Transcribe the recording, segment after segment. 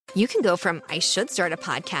You can go from I should start a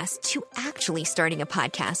podcast to actually starting a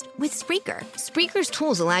podcast with Spreaker. Spreaker's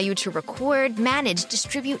tools allow you to record, manage,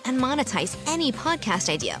 distribute, and monetize any podcast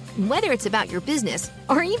idea, whether it's about your business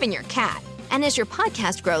or even your cat. And as your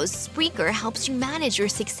podcast grows, Spreaker helps you manage your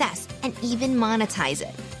success and even monetize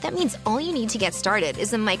it. That means all you need to get started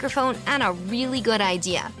is a microphone and a really good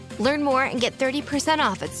idea. Learn more and get 30%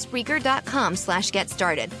 off at Spreaker.com/get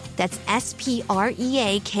started. That's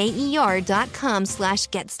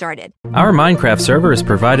SPREAKER.com/get started. Our Minecraft server is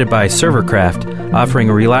provided by Servercraft,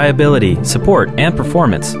 offering reliability, support, and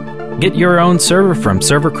performance. Get your own server from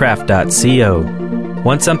servercraft.co.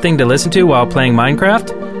 Want something to listen to while playing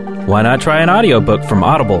Minecraft? Why not try an audiobook from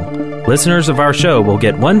Audible? Listeners of our show will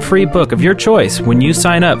get one free book of your choice when you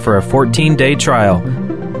sign up for a 14-day trial.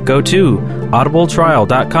 Go to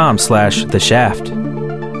audibletrial.com/The Shaft.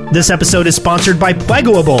 This episode is sponsored by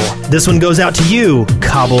Plegoable. This one goes out to you,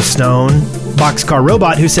 Cobblestone. Boxcar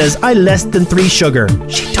Robot, who says, I less than 3 sugar.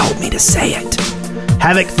 She told me to say it.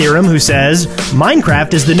 Havoc Theorem, who says,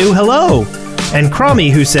 Minecraft is the new hello. And Crommy,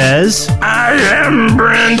 who says, I am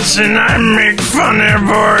Brent and I make funny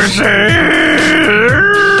voices.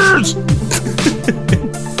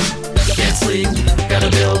 Can't sleep, gotta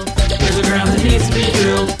build. There's a ground that needs to be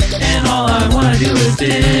drilled, and all I wanna do is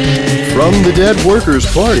dig. From the Dead Workers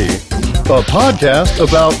Party, a podcast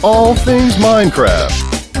about all things Minecraft.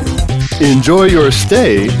 Enjoy your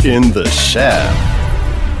stay in the Shaft.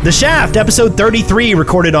 The Shaft, episode 33,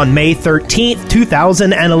 recorded on May 13th,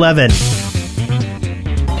 2011.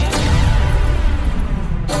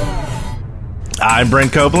 I'm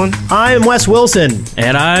Brent Copeland. I'm Wes Wilson.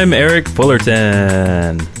 And I'm Eric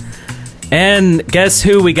Fullerton. And guess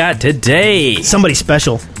who we got today? Somebody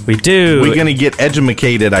special. We do. We're gonna get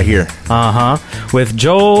edumacated, I hear. With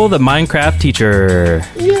Joel, the Minecraft teacher.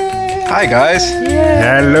 Hi, guys.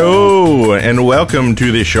 Hello, and welcome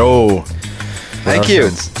to the show. Thank you.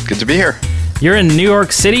 It's good to be here. You're in New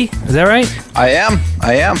York City, is that right? I am,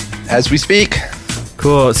 as we speak.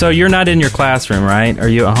 Cool. So you're not in your classroom, right? Are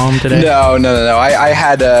you at home today? No. I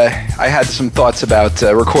had some thoughts about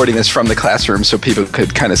recording this from the classroom so people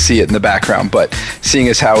could kind of see it in the background. But seeing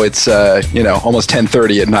as how it's almost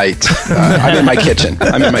 10:30 at night, I'm in my kitchen.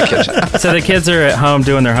 So the kids are at home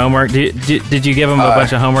doing their homework. Did you give them a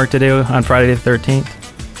bunch of homework to do on Friday the 13th?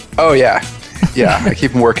 Oh yeah. I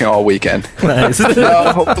keep them working all weekend. Nice.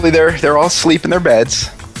 Hopefully they're all asleep in their beds.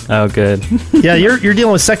 Oh, good. Yeah, you're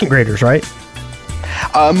dealing with second graders, right?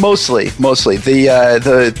 Mostly.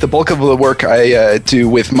 The bulk of the work I do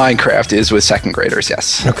with Minecraft is with second graders.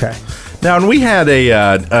 Yes. Okay. Now, and we had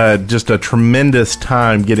just a tremendous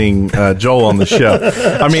time getting Joel on the show.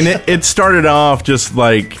 I mean, it started off just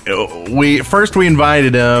like we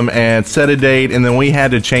invited him and set a date, and then we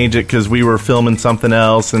had to change it because we were filming something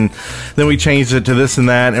else, and then we changed it to this and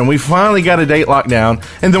that, and we finally got a date locked down,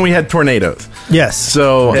 and then we had tornadoes. Yes.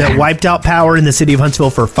 So it wiped out power in the city of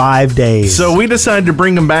Huntsville for 5 days. So we decided to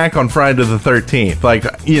bring him back on Friday the 13th. Like,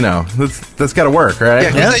 that's got to work, right?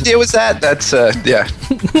 Yeah, whose idea was that? That's Friday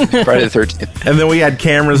the 13th. And then we had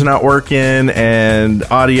cameras not working and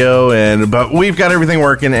audio, but we've got everything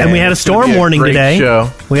working. And we had a storm warning today.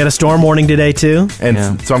 We had a storm warning today too.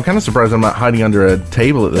 And so I'm kind of surprised I'm not hiding under a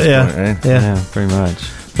table at this point, right? Yeah, pretty much.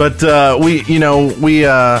 But we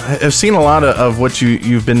have seen a lot of what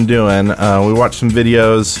you've been doing. We watched some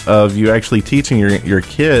videos of you actually teaching your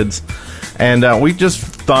kids, and we just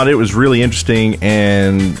thought it was really interesting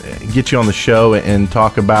and get you on the show and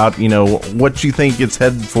talk about what you think it's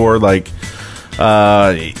headed for. Like,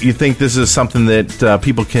 you think this is something that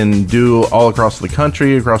people can do all across the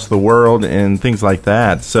country, across the world, and things like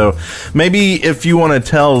that. So maybe if you want to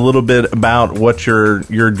tell a little bit about what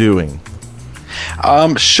you're doing.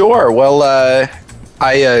 Sure. Well,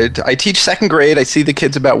 I teach second grade. I see the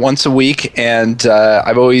kids about once a week, and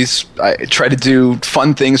I try to do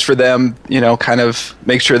fun things for them, kind of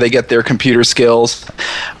make sure they get their computer skills.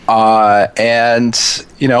 But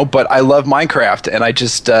I love Minecraft, and I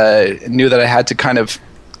just knew that I had to kind of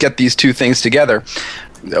get these two things together.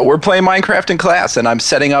 We're playing Minecraft in class, and I'm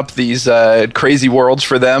setting up these crazy worlds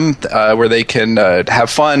for them where they can have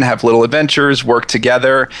fun, have little adventures, work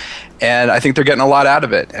together, and I think they're getting a lot out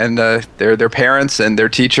of it. And their parents and their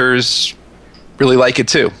teachers really like it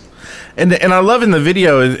too. And I love in the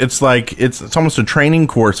video, it's like it's almost a training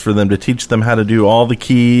course for them to teach them how to do all the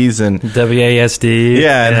keys and WASD.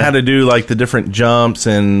 Yeah, and how to do like the different jumps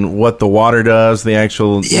and what the water does, the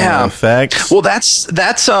actual effects. Well,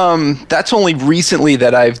 that's only recently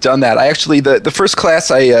that I've done that. I actually the first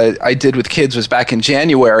class I did with kids was back in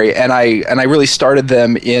January, and I really started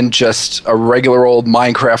them in just a regular old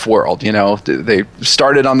Minecraft world. You know, they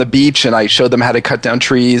started on the beach, and I showed them how to cut down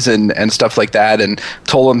trees and stuff like that, and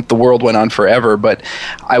told them the world went on forever. But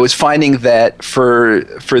I was finding that for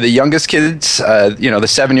the youngest kids, the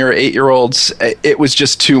 7-year, 8-year-olds, it was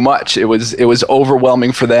just too much. It was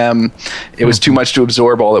overwhelming for them. It was too much to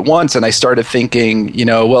absorb all at once. And I started thinking,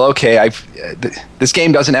 well, okay, this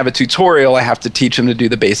game doesn't have a tutorial. I have to teach them to do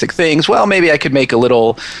the basic things. Well, maybe I could make a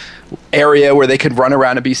little area where they could run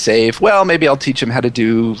around and be safe. Well, maybe I'll teach them how to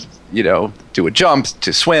do a jump,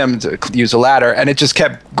 to swim, to use a ladder. And it just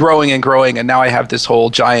kept growing and growing. And now I have this whole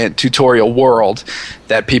giant tutorial world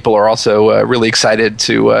that people are also really excited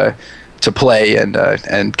to play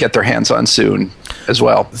and get their hands on soon as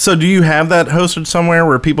well. So do you have that hosted somewhere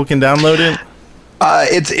where people can download it?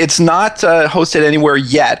 It's not hosted anywhere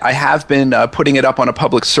yet. I have been putting it up on a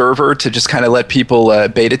public server to just kind of let people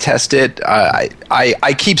beta test it.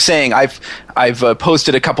 I keep saying I've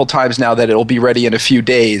posted a couple times now that it'll be ready in a few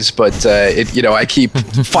days, but I keep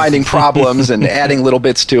finding problems and adding little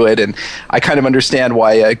bits to it, and I kind of understand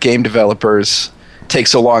why game developers take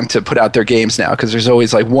so long to put out their games now, because there's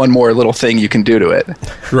always like one more little thing you can do to it.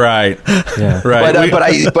 Right. Yeah. Right.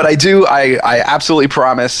 But I absolutely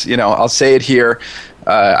promise, I'll say it here.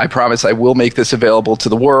 I promise I will make this available to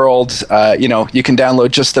the world. You can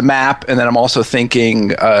download just the map, and then I'm also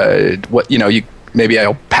thinking maybe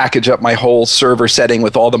I'll package up my whole server setting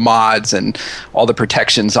with all the mods and all the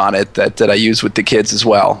protections on it that I use with the kids as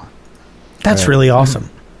well. That's really awesome.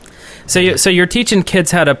 So you're teaching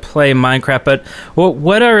kids how to play Minecraft, but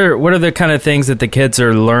what are the kind of things that the kids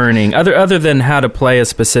are learning other than how to play a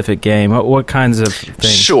specific game? What kinds of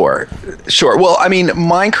things? Sure. Well, I mean,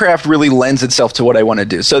 Minecraft really lends itself to what I want to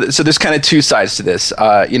do. So there's kind of two sides to this.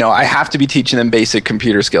 I have to be teaching them basic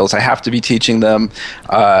computer skills. I have to be teaching them,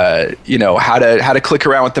 how to click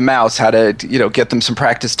around with the mouse, how to get them some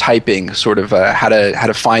practice typing, sort of how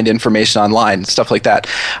to find information online, stuff like that.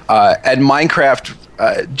 And Minecraft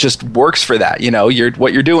just works for that.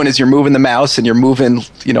 What you're doing is you're moving the mouse and you're moving,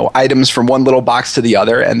 items from one little box to the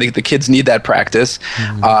other, and the kids need that practice.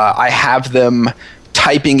 Mm-hmm. I have them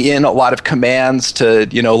typing in a lot of commands to,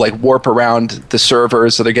 warp around the server,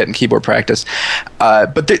 so they're getting keyboard practice.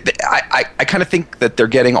 But I kind of think that they're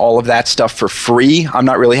getting all of that stuff for free. I'm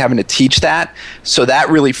not really having to teach that. So that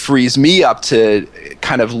really frees me up to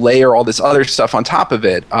kind of layer all this other stuff on top of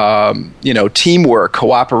it. Teamwork,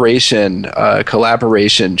 cooperation,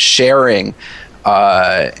 collaboration, sharing,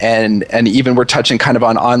 and even we're touching kind of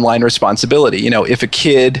on online responsibility. If a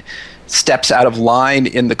kid steps out of line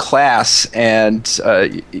in the class and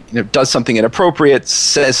does something inappropriate,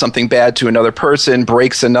 says something bad to another person,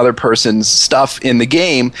 breaks another person's stuff in the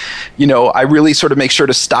game, I really sort of make sure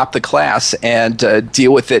to stop the class and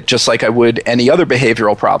deal with it just like I would any other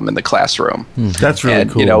behavioral problem in the classroom. That's really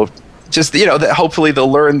cool. That hopefully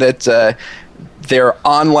they'll learn that their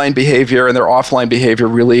online behavior and their offline behavior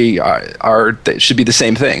really should be the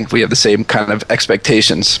same thing. We have the same kind of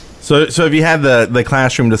expectations. So have you had the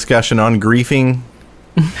classroom discussion on griefing?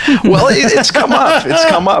 Well, it's come up. It's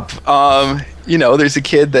come up. There's a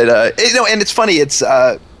kid that and it's funny. It's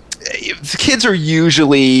the kids are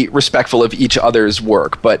usually respectful of each other's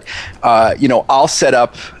work, but I'll set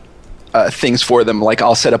up things for them. Like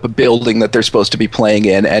I'll set up a building that they're supposed to be playing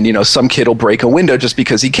in, and some kid will break a window just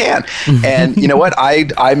because he can. And you know what?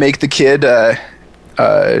 I make the kid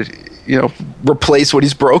replace what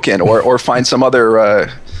he's broken or find some other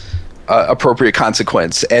appropriate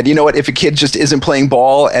consequence. And you know what? If a kid just isn't playing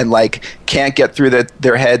ball and can't get through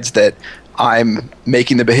their heads that I'm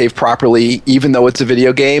making them behave properly, even though it's a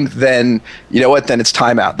video game, then you know what? Then it's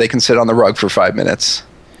timeout. They can sit on the rug for 5 minutes.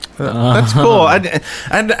 That's cool. I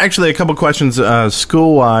had actually a couple questions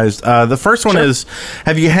school-wise. The first one is,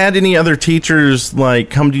 have you had any other teachers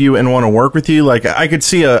come to you and want to work with you? I could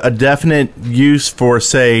see a definite use for,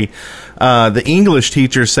 say, the English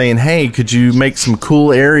teacher saying, hey, could you make some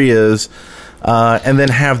cool areas and then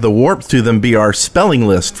have the warps to them be our spelling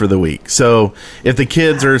list for the week. So if the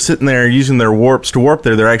kids are sitting there using their warps to warp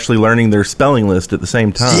there, they're actually learning their spelling list at the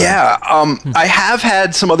same time. Yeah, I have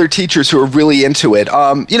had some other teachers who are really into it.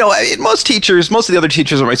 Most of the other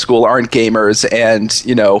teachers in my school aren't gamers, and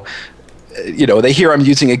they hear I'm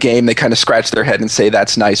using a game, they kind of scratch their head and say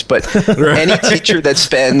that's nice. But any teacher that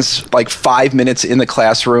spends like 5 minutes in the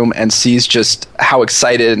classroom and sees just how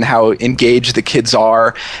excited and how engaged the kids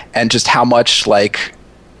are, and just how much like,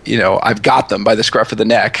 I've got them by the scruff of the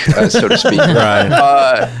neck, so to speak.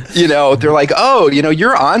 Right. They're like, oh,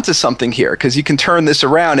 you're onto something here, because you can turn this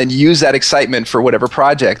around and use that excitement for whatever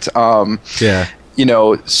project. So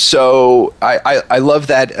I love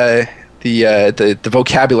that. The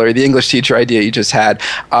vocabulary, the English teacher idea you just had.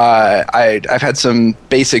 I've had some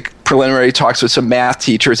basic preliminary talks with some math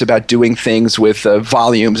teachers about doing things with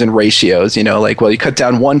volumes and ratios. Like, well, you cut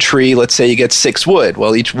down one tree, let's say you get 6 wood.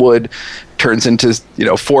 Well, each wood turns into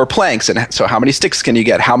 4 planks, and so how many sticks can you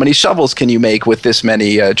get? How many shovels can you make with this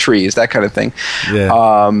many trees? That kind of thing.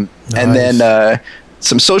 Yeah. And then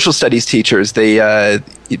some social studies teachers, they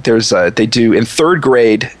do in 3rd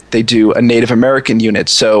grade, they do a Native American unit.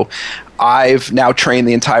 So I've now trained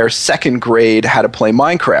the entire 2nd grade how to play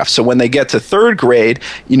Minecraft. So when they get to 3rd grade,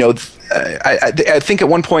 I think at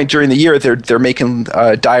one point during the year they're making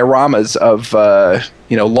dioramas of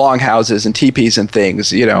longhouses and teepees and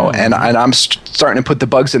things, and I'm starting to put the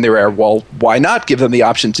bugs in their ear. Well, why not give them the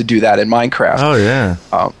option to do that in Minecraft? Oh yeah.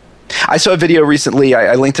 I saw a video recently.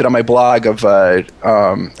 I linked it on my blog of I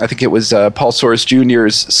think it was Paul Soros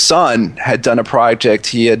Jr.'s son had done a project.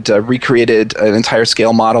 He had recreated an entire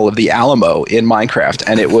scale model of the Alamo in Minecraft,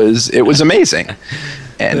 and it was amazing.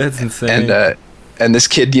 And that's insane. And this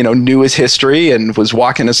kid, knew his history and was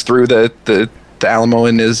walking us through the Alamo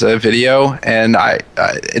in his video, and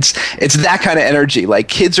it's that kind of energy. Like,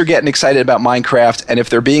 kids are getting excited about Minecraft, and if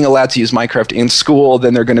they're being allowed to use Minecraft in school,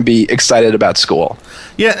 then they're going to be excited about school.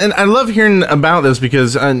 Yeah, and I love hearing about this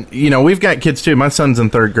because we've got kids too. My son's in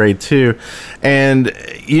 3rd grade too, and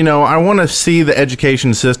I want to see the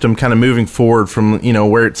education system kind of moving forward from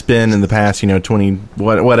where it's been in the past 20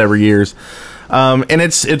 whatever years. And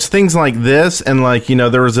it's things like this, and like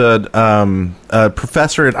there was a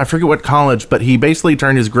professor at I forget what college, but he basically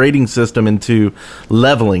turned his grading system into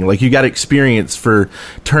leveling. Like, you got experience for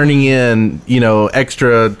turning in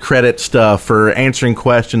extra credit stuff for answering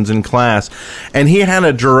questions in class, and he had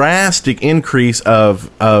a drastic increase of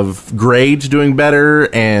grades doing better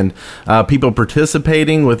and people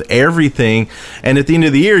participating with everything. And at the end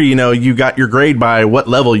of the year, you got your grade by what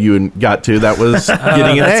level you got to. That was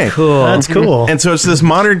getting an A. Cool. That's cool. And so it's this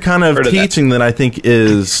modern kind of teaching that I think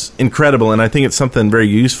is incredible, and I think it's something very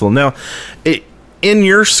useful. Now, in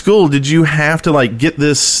your school, did you have to get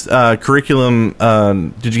this curriculum?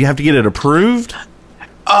 Did you have to get it approved?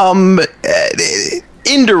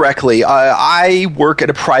 Indirectly, I work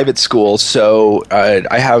at a private school, so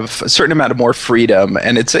I have a certain amount of more freedom,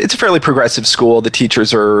 and it's a fairly progressive school. The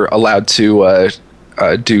teachers are allowed to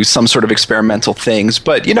do some sort of experimental things,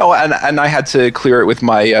 but and I had to clear it with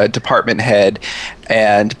my department head,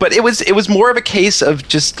 but it was more of a case of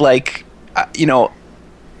just like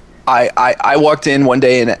I walked in one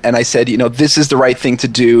day and I said, this is the right thing to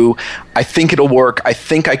do. I think it'll work. I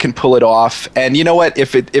think I can pull it off. And you know what?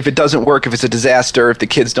 If it doesn't work, if it's a disaster, if the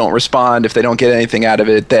kids don't respond, if they don't get anything out of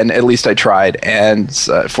it, then at least I tried. And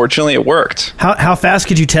fortunately, it worked. How fast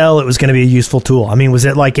could you tell it was going to be a useful tool? I mean, was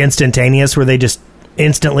it like instantaneous? Were they just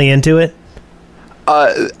instantly into it?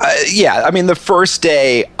 Yeah. I mean, the first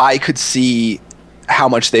day I could see how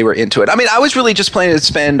much they were into it. I mean, I was really just planning to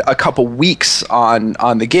spend a couple weeks on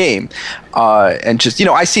the game, and just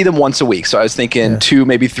I see them once a week, so I was thinking 2,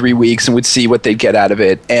 maybe 3 weeks, and would see what they'd get out of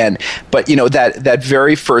it. But that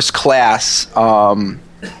very first class,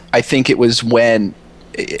 I think it was when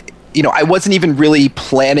I wasn't even really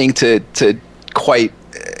planning to quite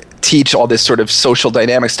teach all this sort of social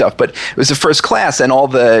dynamic stuff, but it was the first class, and all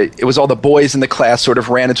the boys in the class sort of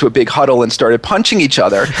ran into a big huddle and started punching each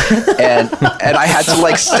other, and I had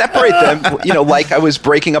to separate them, like I was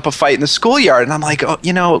breaking up a fight in the schoolyard. And I'm like,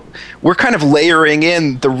 we're kind of layering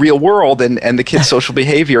in the real world and the kids' social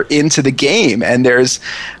behavior into the game, and there's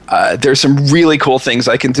some really cool things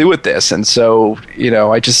I can do with this. And so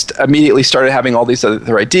I just immediately started having all these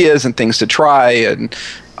other ideas and things to try, and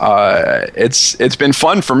it's been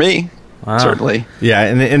fun for me. Wow. Certainly. Yeah,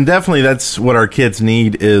 and definitely that's what our kids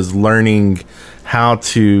need, is learning how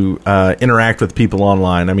to interact with people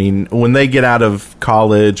online. I mean, when they get out of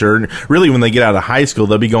college, or really when they get out of high school,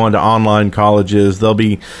 they'll be going to online colleges. They'll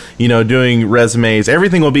be, doing resumes.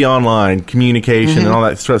 Everything will be online, communication and all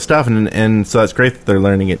that sort of stuff. And so that's great that they're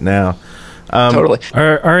learning it now. Totally.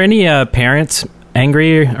 Are any parents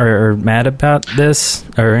angry or mad about this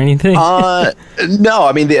or anything? No,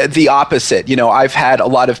 I mean the opposite. You know, I've had a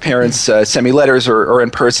lot of parents send me letters or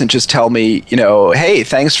in person just tell me, you know, hey,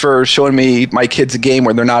 thanks for showing me my kids a game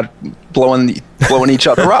where they're not blowing each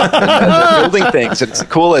other up and they're building things. It's the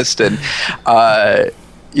coolest. And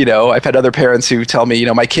you know, I've had other parents who tell me, you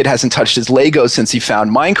know, my kid hasn't touched his Lego since he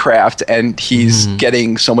found Minecraft, and he's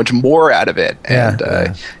getting so much more out of it.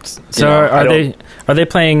 And so, are they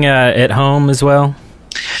playing at home as well?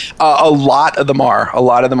 A lot of them are.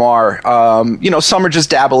 You know, some are just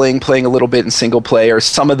dabbling, playing a little bit in single player.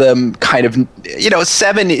 Some of them kind of, you know,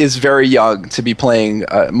 7 is very young to be playing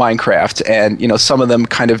Minecraft, and you know, some of them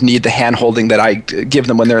kind of need the hand holding that I give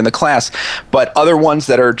them when they're in the class. But other ones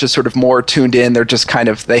that are just sort of more tuned in, they're just kind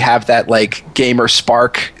of, they have that like gamer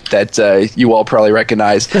spark that you all probably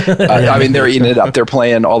recognize. I mean, they're eating it up. They're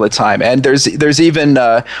playing all the time. And there's even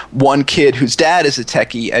one kid whose dad is a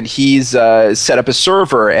techie, and he's set up a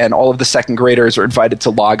server, and all of the second graders are invited to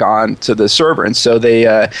log on to the server. And so they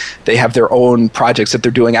have their own projects that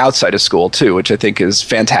they're doing outside of school too, which I think is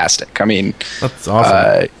fantastic. I mean, that's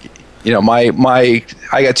awesome. You know, I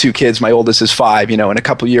got 2 kids. My oldest is 5. You know, in a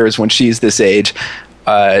couple years when she's this age,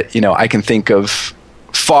 you know, I can think of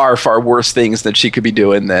far worse things that she could be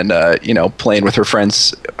doing than you know, playing with her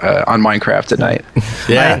friends on Minecraft at night.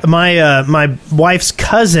 Yeah, my wife's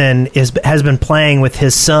cousin has been playing with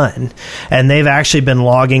his son, and they've actually been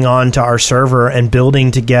logging on to our server and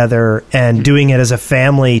building together and doing it as a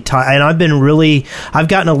family. And I've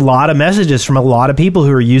gotten a lot of messages from a lot of people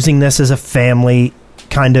who are using this as a family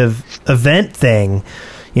kind of event thing.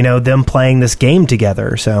 You know, them playing this game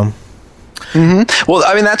together. So. Well,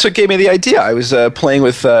 I mean, that's what gave me the idea. I was playing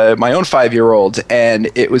with my own 5-year-old, and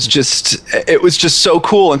it was just so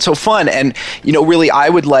cool and so fun. And you know, really, I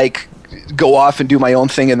would like go off and do my own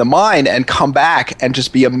thing in the mine and come back and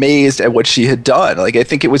just be amazed at what she had done. Like, I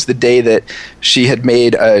think it was the day that she had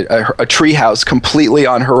made a tree house completely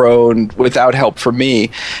on her own without help from me.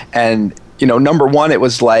 And you know, number one, it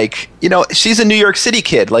was like, you know, she's a New York City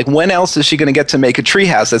kid. Like, when else is she going to get to make a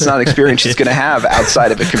treehouse? That's not an experience she's going to have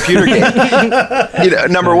outside of a computer game. You know,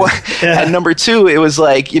 number one. Yeah. And number 2, it was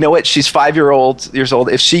like, you know what? She's 5 years old.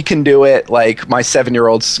 If she can do it, like my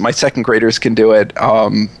 7-year-olds, my second graders can do it.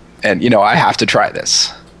 And, you know, I have to try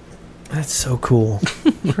this. That's so cool.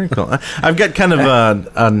 Very cool. I've got kind of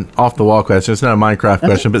an off-the-wall question. It's not a Minecraft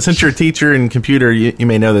question, but since you're a teacher in computer, you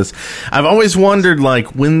may know this. I've always wondered, like,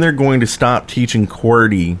 when they're going to stop teaching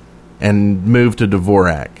QWERTY and move to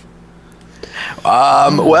Dvorak.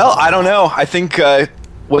 Well, I don't know. I think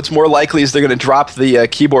what's more likely is they're going to drop the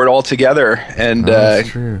keyboard altogether and that's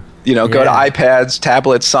true. You know, go to iPads,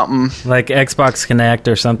 tablets, something. Like Xbox Connect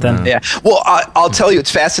or something. Yeah. Well, I'll tell you,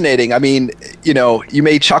 it's fascinating. I mean, you know, you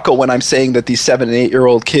may chuckle when I'm saying that these 7 and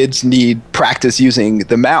 8-year-old kids need practice using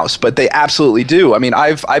the mouse, but they absolutely do. I mean,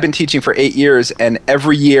 I've been teaching for 8 years, and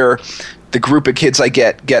every year the group of kids I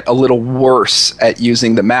get a little worse at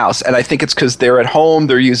using the mouse. And I think it's because they're at home,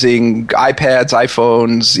 they're using iPads,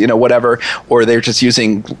 iPhones, you know, whatever, or they're just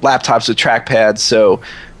using laptops with trackpads. So...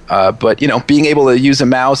 but, you know, being able to use a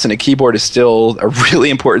mouse and a keyboard is still a really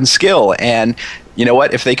important skill. And you know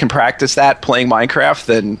what? If they can practice that playing Minecraft,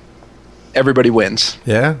 then everybody wins.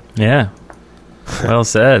 Yeah. Yeah. Well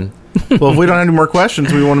said. Well, if we don't have any more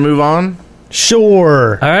questions, we want to move on?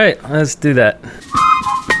 Sure. All right, let's do that.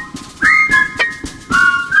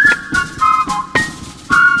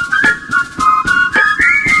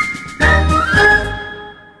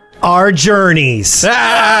 Our journeys.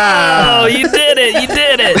 Oh, you did it. You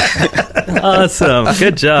did it. Awesome.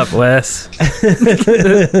 Good job, Wes.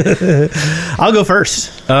 I'll go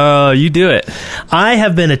first. Oh, you do it. I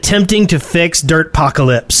have been attempting to fix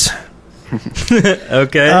Dirtpocalypse.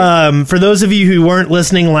 Okay. For those of you who weren't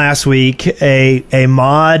listening last week, a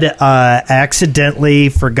mod accidentally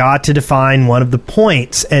forgot to define one of the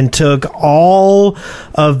points and took all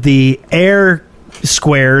of the air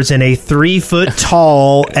squares in a 3-foot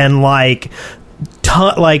tall and like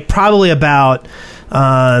probably about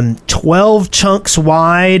 12 chunks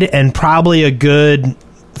wide and probably a good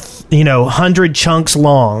 100 chunks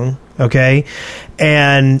long. Okay,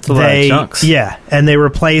 and they and they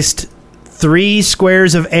replaced 3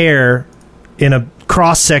 squares of air in a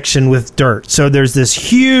cross section with dirt. So there's this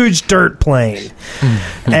huge dirt plane,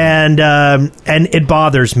 and it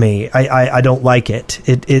bothers me. I don't like it.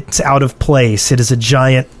 It's out of place. It is a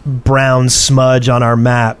giant brown smudge on our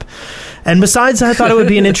map. And besides, I thought it would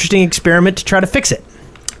be an interesting experiment to try to fix it.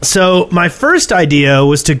 So my first idea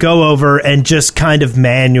was to go over and just kind of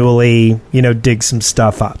manually, dig some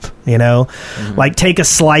stuff up, like take a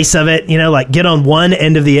slice of it, like get on one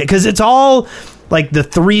end of the, because it's all like the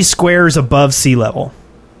 3 squares above sea level.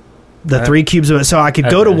 The 3 cubes of it. So I could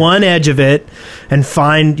go to one edge of it and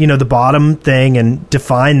find, the bottom thing and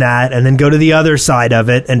define that, and then go to the other side of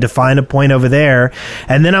it and define a point over there.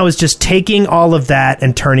 And then I was just taking all of that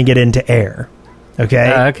and turning it into air.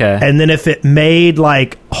 Okay. Okay. And then if it made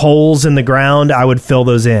like holes in the ground, I would fill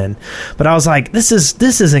those in. But I was like, this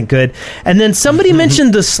isn't good. And then somebody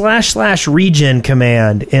mentioned the / regen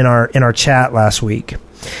command in our chat last week.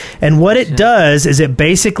 And what it does is it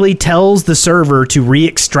basically tells the server to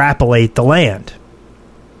re-extrapolate the land.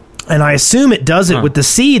 And I assume it does it with the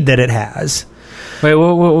seed that it has. Wait,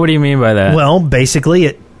 what do you mean by that? Well, basically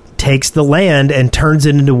it takes the land and turns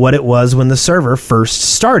it into what it was when the server first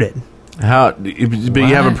started. But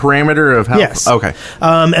you have a parameter of how? Yes. Okay.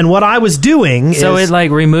 And what I was doing so is... it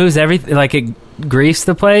like removes everything, like it greased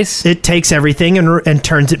the place? It takes everything and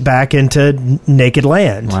turns it back into naked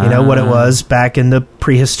land. Wow. You know, what it was back in the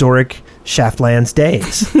prehistoric Shaftlands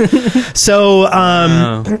days. So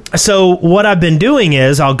what I've been doing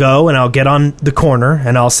is I'll go and I'll get on the corner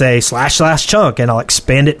and I'll say / chunk, and I'll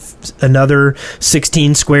expand it another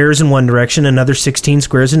 16 squares in one direction, another 16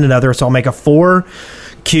 squares in another. So I'll make a 4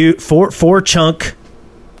 chunk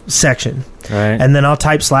section. Right. And then I'll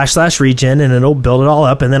type / regen and it'll build it all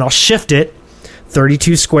up, and then I'll shift it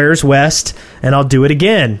 32 squares west and I'll do it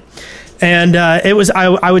again. And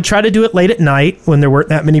I would try to do it late at night when there weren't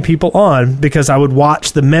that many people on, because I would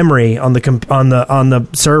watch the memory on the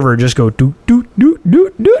server just go doot doot doot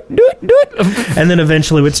doot doot doot doot, and then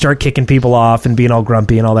eventually would start kicking people off and being all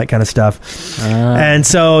grumpy and all that kind of stuff. And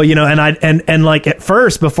so and like at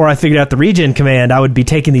first, before I figured out the regen command, I would be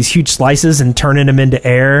taking these huge slices and turning them into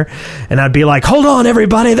air, and I'd be like, "Hold on,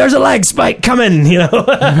 everybody, there's a lag spike coming,"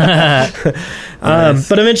 Nice.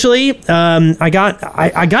 But eventually, I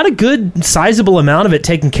got a good sizable amount of it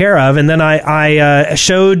taken care of, and then I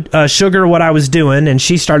showed Sugar what I was doing, and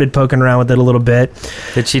she started poking around with it a little bit.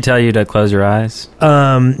 Did she tell you to close your eyes?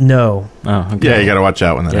 No. Oh, okay. Yeah, you got to watch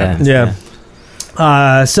out when that happens.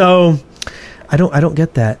 Yeah. So I don't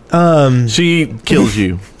get that. She kills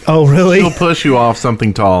you. Oh, really? She'll push you off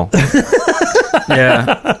something tall.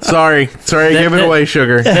 Yeah. Sorry, I gave it away,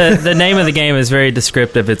 Sugar. The name of the game is very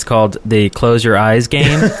descriptive. It's called the Close Your Eyes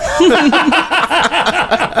game.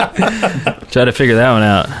 Try to figure that one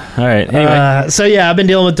out. All right. Anyway. So yeah, I've been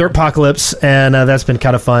dealing with Dirtpocalypse, and that's been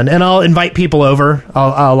kind of fun. And I'll invite people over.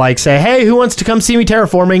 I'll like say, "Hey, who wants to come see me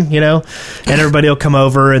terraforming?" And everybody will come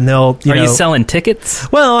over, and they'll. Are you selling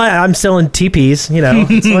tickets? Well, I'm selling TPs.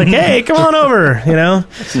 It's like, "Hey, come on over."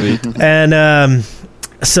 Sweet. And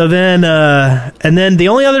so then, and then the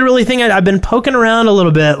only other really thing I've been poking around a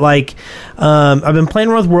little bit, like I've been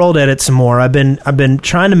playing with World Edit some more. I've been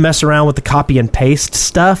trying to mess around with the copy and paste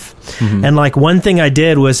stuff, and like one thing I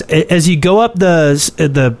did was as you go up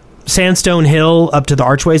the sandstone hill up to the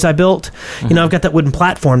archways I built, I've got that wooden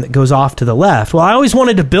platform that goes off to the left. Well, I always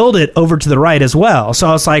wanted to build it over to the right as well. So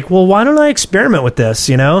I was like, well, why don't I experiment with this,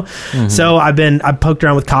 So I poked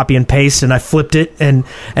around with copy and paste, and I flipped it, and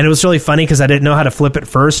it was really funny because I didn't know how to flip it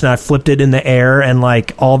first, and I flipped it in the air, and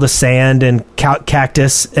like all the sand and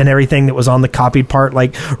cactus and everything that was on the copied part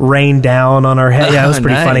like rained down on our head. Yeah, it was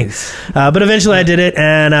pretty Nice. funny. But eventually I did it,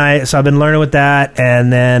 and so I've been learning with that,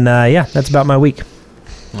 and then that's about my week.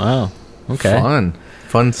 Wow. Okay.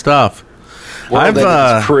 Fun stuff.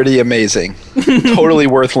 It's pretty amazing. Totally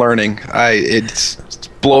worth learning. It's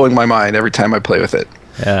blowing my mind every time I play with it.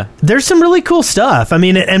 Yeah. There's some really cool stuff. I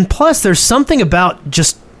mean, and plus there's something about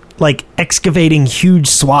just like excavating huge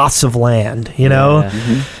swaths of land, Yeah.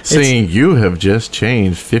 Saying you have just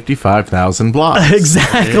changed 55,000 blocks.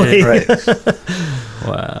 Exactly. Right.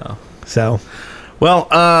 Wow. So, well,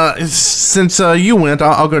 since you went,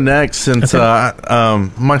 I'll go next. Since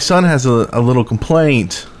my son has a little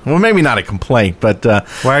complaint. Well, maybe not a complaint, but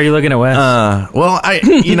Why are you looking at Wes? well, I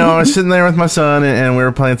was sitting there with my son, and we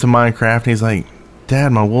were playing some Minecraft, and he's like,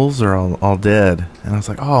 "Dad, my wolves are all dead." And I was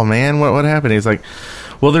like, "Oh man, what happened?" He's like,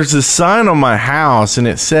 "Well, there's this sign on my house, and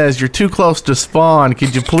it says you're too close to spawn.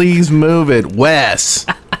 Could you please move it, Wes?"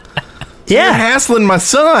 You're hassling my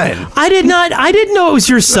son. I didn't know it was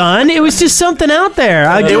your son. It was just something out there.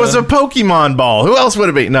 It was a Pokemon ball. Who else would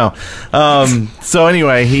it be? No. So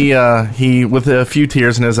anyway, he with a few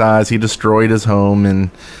tears in his eyes, he destroyed his home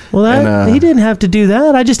he didn't have to do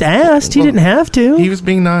that. I just asked. He didn't have to. He was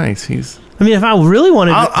being nice. I mean, if I really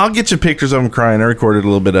wanted, I'll get you pictures of him crying. I recorded a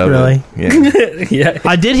little bit of Really? it. Yeah. Yeah.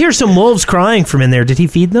 I did hear some wolves crying from in there. Did he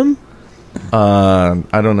feed them? I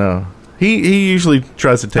don't know. He usually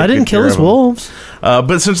tries to take. I didn't kill his wolves.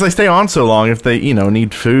 But since they stay on so long, if they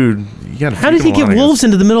need food, you gotta. How did he get wolves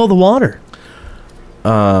into the middle of the water?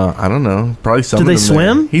 I don't know. Probably some. Do they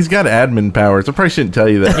swim? He's got admin powers. I probably shouldn't tell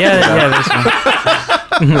you that.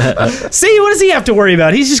 See, what does he have to worry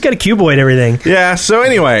about? He's just got a cuboid everything. Yeah. So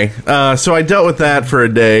anyway, so I dealt with that for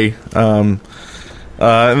a day, and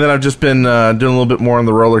then I've just been doing a little bit more on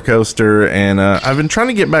the roller coaster, and I've been trying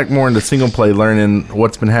to get back more into single play, learning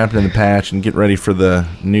what's been happening in the patch, and get ready for the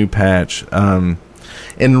new patch.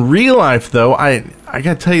 In real life, though, I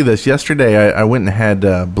got to tell you this. Yesterday, I went and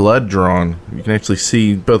had blood drawn. You can actually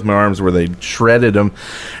see both my arms where they shredded them.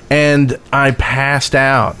 And I passed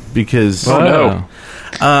out because... Oh, no.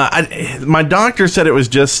 My doctor said it was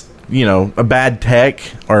just, a bad tech,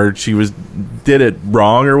 or she did it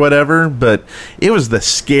wrong or whatever. But it was the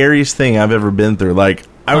scariest thing I've ever been through. Like,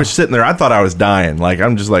 I was sitting there, I thought I was dying. Like,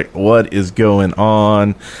 I'm just like, what is going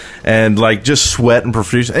on? And, like, just sweating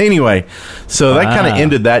profusely. Anyway, so that kind of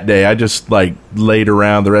ended that day. I just, like, laid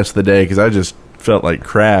around the rest of the day because I just felt like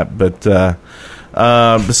crap. But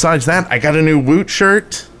besides that, I got a new Woot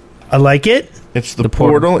shirt. I like it. It's the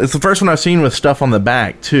portal. It's the first one I've seen with stuff on the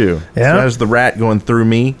back, too. Yeah. So it has the rat going through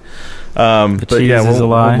me. But yeah,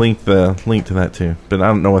 we'll link to that too. But I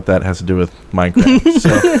don't know what that has to do with Minecraft.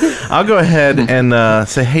 So I'll go ahead and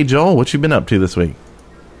say, hey, Joel, what you been up to this week?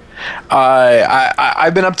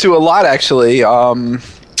 I've been up to a lot, actually.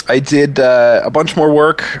 I did a bunch more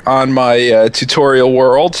work on my tutorial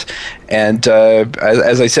world, and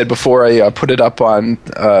as I said before, I put it up on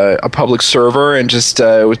a public server, and just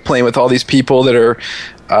was playing with all these people that are,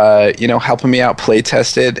 helping me out, play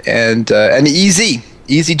test it, and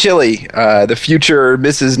Easy Chili, the future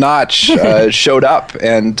Mrs. Notch, showed up,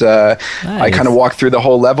 and nice. I kind of walked through the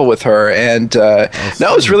whole level with her, and no,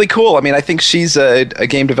 it was really cool. I mean, I think she's a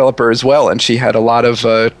game developer as well, and she had a lot of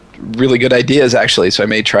really good ideas, actually, so I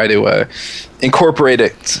may try to incorporate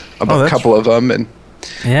it, a couple of them. And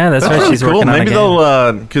yeah, that's right. Really she's cool. working on Maybe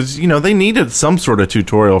they'll, because, they needed some sort of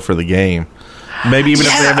tutorial for the game. Maybe even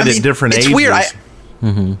if they have it at different ages. It's weird.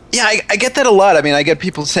 Yeah, I get that a lot. I mean, I get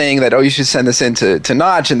people saying that, you should send this in to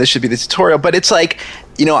Notch, and this should be the tutorial. But it's like,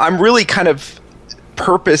 I'm really kind of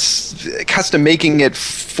custom making it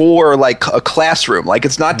for, like, a classroom. Like,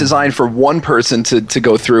 it's not designed for one person to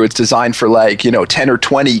go through. It's designed for, like, 10 or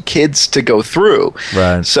 20 kids to go through.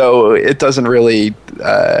 Right. So it doesn't really...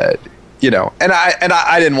 and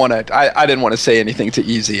I didn't want to. I didn't want to say anything to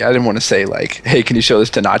Easy. I didn't want to say, like, "Hey, can you show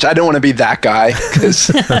this to Notch?" I didn't want to be that guy, because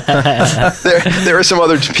there are some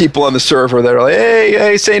other people on the server that are like,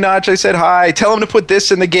 "Hey, say Notch, I said hi. Tell him to put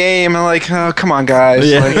this in the game." I'm like, "Oh, come on, guys.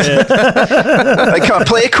 Yeah. Like, come on,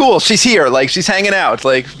 play it cool. She's here. Like, she's hanging out.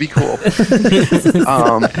 Like, be cool."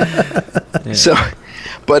 So,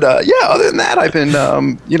 but yeah. Other than that, I've been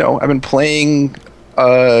I've been playing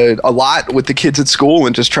a lot with the kids at school,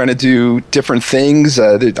 and just trying to do different things.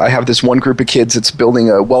 I have this one group of kids that's building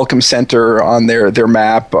a welcome center on their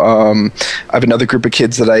map. I have another group of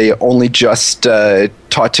kids that I only just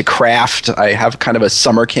taught to craft. I have kind of a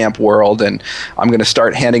summer camp world, and I'm going to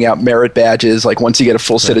start handing out merit badges. Like, once you get a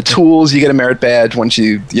full set of tools, you get a merit badge. Once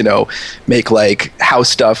you make, like, house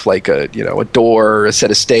stuff, like a door, a set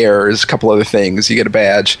of stairs, a couple other things, you get a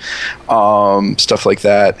badge. Stuff like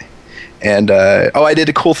that. And I did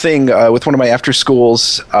a cool thing with one of my after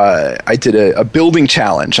schools. I did a building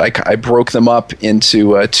challenge. I broke them up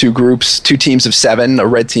into two groups, 2 teams of 7, a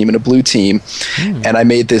red team and a blue team, and I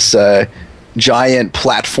made this giant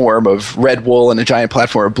platform of red wool and a giant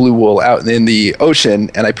platform of blue wool out in the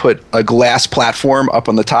ocean, and I put a glass platform up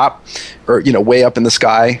on the top, or way up in the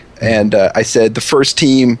sky, and I said the first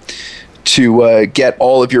team to get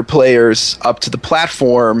all of your players up to the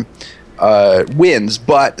platform wins,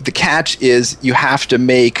 but the catch is you have to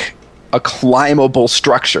make a climbable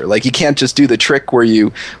structure. Like, you can't just do the trick where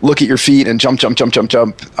you look at your feet and jump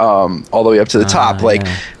all the way up to the top. Like,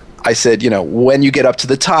 yeah. I said, when you get up to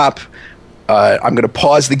the top, I'm going to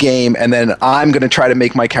pause the game, and then I'm going to try to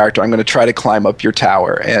make my character. I'm going to try to climb up your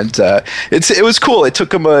tower, and it was cool. It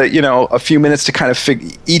took them a few minutes to kind of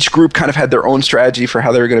each group kind of had their own strategy for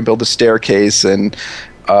how they were going to build a staircase, and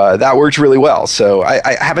that worked really well. So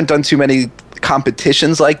I haven't done too many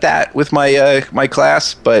competitions like that with my my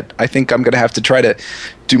class, but I think I'm going to have to try to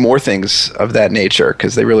do more things of that nature,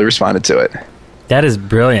 because they really responded to it. That is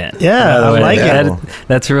brilliant. Yeah, I like it.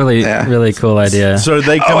 That's really cool idea. So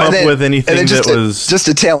they come up with anything that was... Just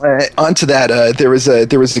to tail onto that, there was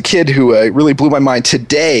a kid who really blew my mind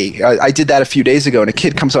today. I did that a few days ago, and a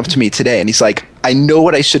kid comes up to me today, and he's like, "I know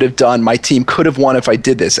what I should have done. My team could have won if I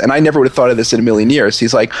did this." And I never would have thought of this in a million years.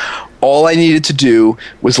 He's like, "All I needed to do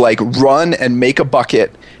was, like, run and make a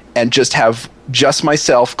bucket and just have just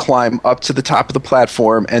myself climb up to the top of the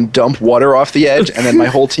platform and dump water off the edge, and then my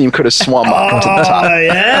whole team could have swum up to the top."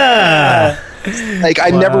 Yeah. Like, I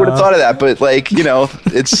never would have thought of that, but like,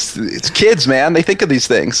 it's kids, man. They think of these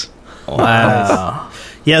things. Wow.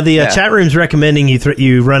 Yeah, the chat room's recommending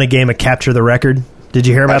you run a game of Capture the Record. Did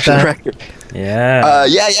you hear about that? Yeah.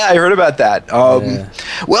 Yeah, I heard about that.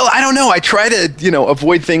 Well, I don't know. I try to,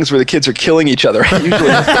 avoid things where the kids are killing each other. I usually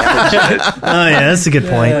Oh, yeah, that's a good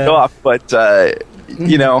point. off, but I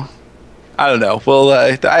don't know. Well,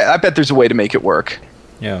 I bet there's a way to make it work.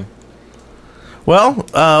 Yeah. Well,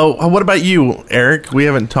 what about you, Eric? We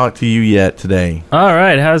haven't talked to you yet today. All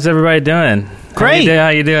right. How's everybody doing? Great. How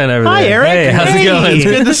you doing over Hi, there? Eric. Hey, how's it Hey. going? It's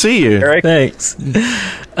good to see you. Eric? Thanks.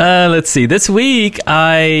 Let's see. This week,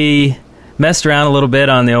 I messed around a little bit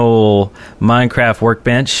on the old Minecraft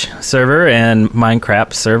Workbench server and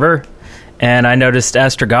Minecraft server, and I noticed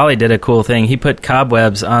Astrogali did a cool thing. He put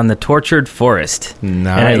cobwebs on the tortured forest.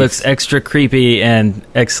 Nice. And it looks extra creepy and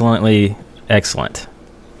excellent.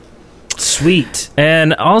 Sweet.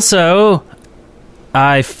 And also,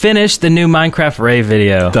 I finished the new Minecraft Ray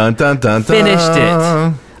video. Dun, dun, dun, dun. Finished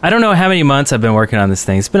it. I don't know how many months I've been working on this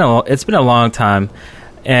thing. It's been a long time,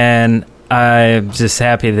 and I'm just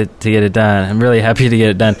happy to get it done. I'm really happy to get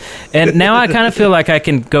it done. And now I kind of feel like I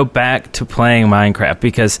can go back to playing Minecraft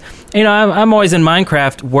because, I'm always in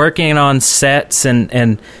Minecraft working on sets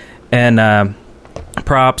and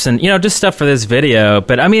props and, just stuff for this video.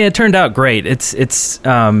 But, I mean, it turned out great. It's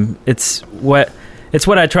what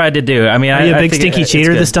I tried to do. I mean, Are you a big stinky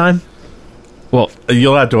cheater this time? Well,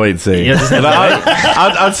 You'll have to wait and see. You'll just have to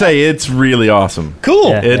I'd say it's really awesome.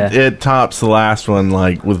 Cool. Yeah. It tops the last one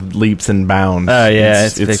like with leaps and bounds. Oh, yeah,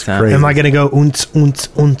 it's big time. crazy. Am I going to go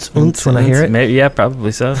unts when I hear it? Maybe, yeah,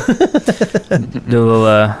 probably so. Do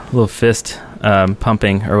a little fist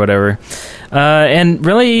pumping or whatever. And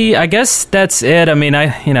really, I guess that's it. I mean,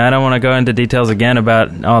 I don't want to go into details again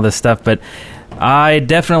about all this stuff, but I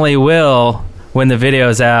definitely will when the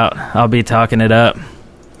video's out. I'll be talking it up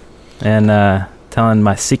and telling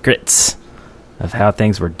my secrets of how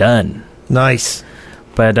things were done. Nice.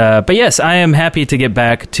 But yes, I am happy to get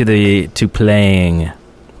back to playing,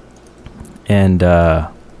 and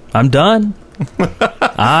I'm done.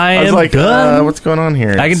 I was am like, done. what's going on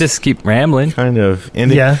here? I can just keep rambling. kind of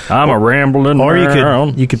Yeah. I'm a rambling Or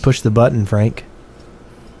around. you could push the button, Frank.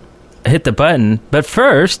 Hit the button, but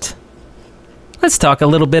first, let's talk a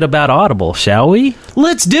little bit about Audible, shall we?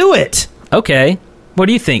 Let's do it. Okay. What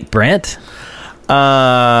do you think, Brent?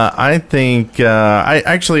 I think I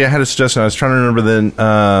had a suggestion. I was trying to remember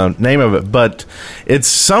the name of it, but it's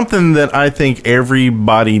something that I think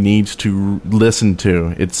everybody needs to listen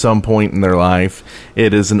to at some point in their life.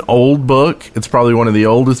 It is an old book. It's probably one of the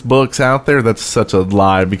oldest books out there. That's such a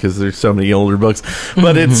lie because there's so many older books.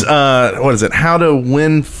 But it's what is it? How to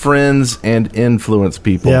Win Friends and Influence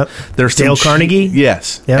People. Yep. There's Dale Carnegie?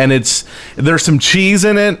 Yes, Yep. and there's some cheese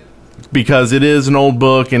in it, because it is an old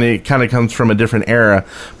book and it kind of comes from a different era,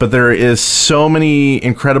 but there is so many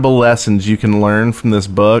incredible lessons you can learn from this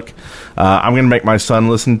book. I'm going to make my son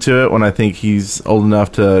listen to it when I think he's old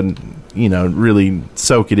enough to, really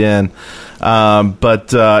soak it in.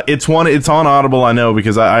 But it's on Audible, I know,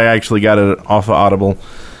 because I actually got it off of Audible.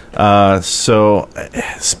 So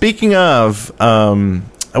speaking of,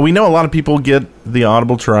 we know a lot of people get the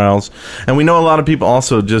Audible trials, and we know a lot of people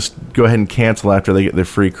also just go ahead and cancel after they get their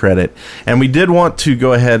free credit. And we did want to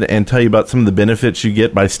go ahead and tell you about some of the benefits you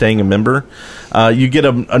get by staying a member. You get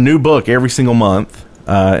a new book every single month,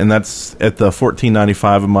 and that's at the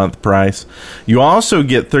 $14.95 a month price. You also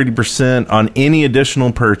get 30% on any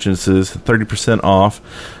additional purchases, 30% off.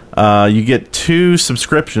 You get 2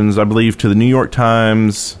 subscriptions, I believe, to the New York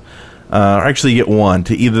Times. Actually, you get 1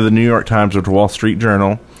 to either the New York Times or to Wall Street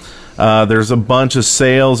Journal. There's a bunch of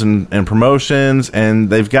sales and promotions, and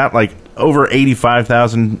they've got like over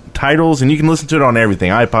 85,000 titles, and you can listen to it on everything: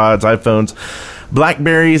 iPods, iPhones,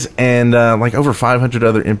 Blackberries, and like over 500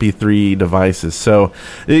 other MP3 devices. So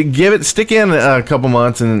stick in a couple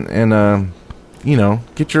months and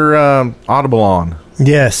get your Audible on.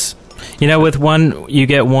 Yes. With one, you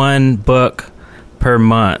get 1 book per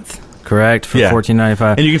month. Correct, for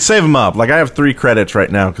 $14.95. And you can save them up. Like, I have 3 credits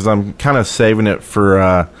right now because I'm kind of saving it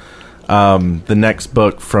for the next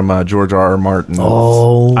book from George R.R. Martin.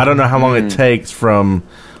 Oh. I don't know how long it takes from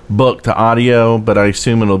book to audio, but I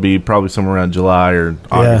assume it'll be probably somewhere around July or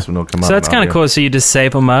August when it'll come out. So that's kind of cool. So you just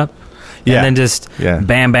save them up, and then just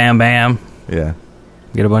bam, bam, bam. Yeah.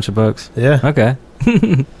 Get a bunch of books. Yeah. Okay.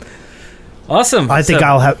 Awesome. I think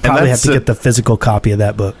I'll probably have to get the physical copy of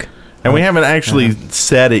that book. And we haven't actually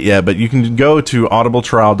said it yet, but you can go to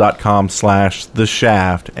audibletrial.com/The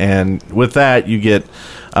Shaft, and with that you get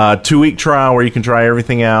a 2-week trial where you can try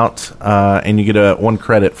everything out, and you get 1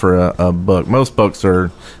 credit for a book. Most books are,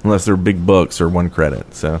 unless they're big books, are 1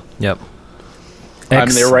 credit. So Yep. I'm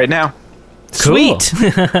there right now. Sweet.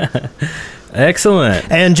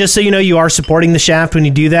 Excellent. And just so you know, you are supporting the Shaft when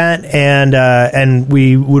you do that, and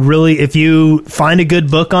we would really, if you find a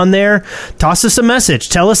good book on there, toss us a message.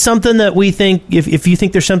 Tell us something that we think, if you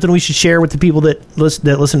think there's something we should share with the people that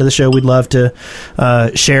listen to the show, we'd love to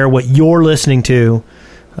share what you're listening to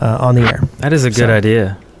on the air. That is a good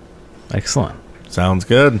idea. Excellent. sounds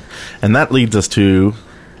good. And that leads us to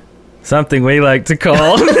something we like to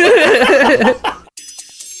call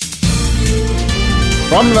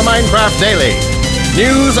From the Minecraft Daily,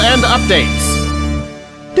 news and updates.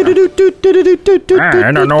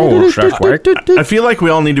 I don't know, Sethwick. I feel like we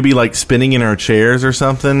all need to be like spinning in our chairs or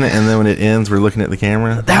something, and then when it ends, we're looking at the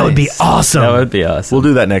camera. That would be awesome. That would be awesome. We'll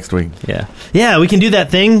do that next week. Yeah. Yeah, we can do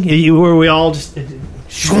that thing where we all just,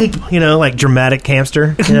 like dramatic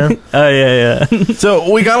hamster. Oh, yeah. So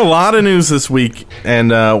we got a lot of news this week,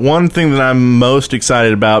 and one thing that I'm most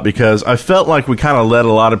excited about, because I felt like we kind of let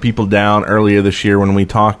a lot of people down earlier this year when we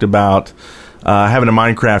talked about having a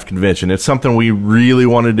Minecraft convention. It's something we really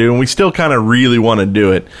want to do, and we still kind of really want to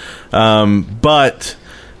do it. But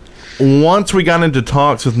once we got into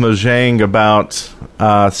talks with Mojang about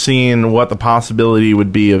seeing what the possibility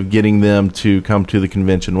would be of getting them to come to the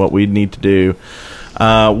convention, what we'd need to do,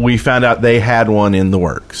 we found out they had one in the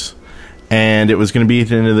works. And it was going to be at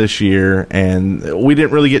the end of this year, and we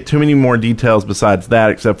didn't really get too many more details besides that,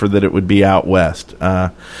 except for that it would be out west.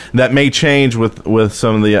 That may change with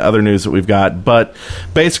some of the other news that we've got, but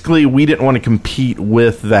basically we didn't want to compete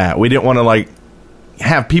with that. We didn't want to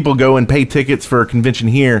have people go and pay tickets for a convention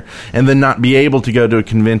here and then not be able to go to a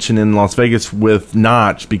convention in Las Vegas with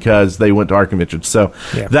Notch because they went to our convention. So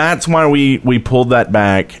that's why we pulled that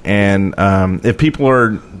back. And if people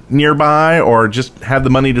are nearby or just have the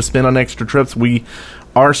money to spend on extra trips, we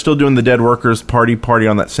are still doing the Dead Workers party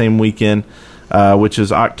on that same weekend, which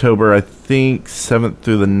is October, I think, 7th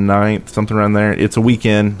through the 9th, something around there. It's a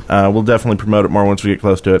weekend. We'll definitely promote it more once we get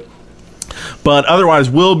close to it. But otherwise,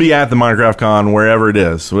 we'll be at the Minecraft Con wherever it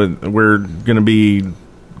is. We're going to be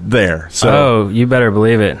there. So, you better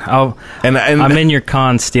believe it. I'm in your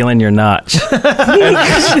con stealing your Notch. and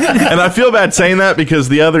I feel bad saying that because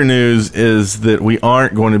the other news is that we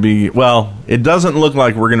aren't going to be. Well, it doesn't look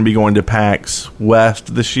like we're going to be going to PAX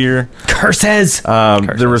West this year. Curses!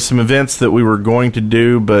 There were some events that we were going to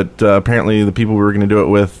do, but apparently the people we were going to do it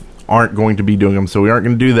with aren't going to be doing them, so we aren't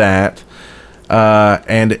going to do that.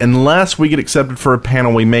 And unless we get accepted for a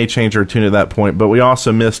panel, we may change our tune at that point. But we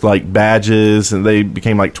also missed badges, and they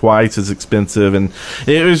became twice as expensive. And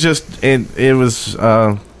it was just it was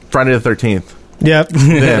Friday the 13th. Yep.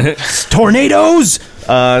 Tornadoes.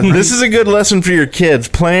 This is a good lesson for your kids.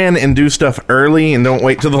 Plan and do stuff early, and don't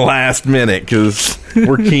wait till the last minute because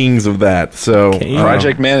we're kings of that. So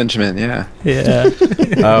Project management, yeah.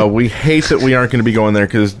 We hate that we aren't going to be going there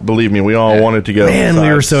because believe me, we all wanted to go. Man,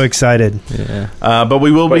 we were so excited. Yeah. But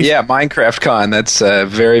we will be. But yeah, Minecraft Con. That's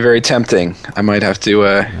very, very tempting. I might have to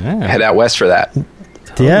head out west for that.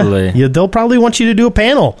 Totally. Yeah, they'll probably want you to do a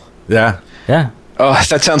panel. Yeah. Oh,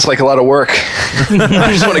 that sounds like a lot of work.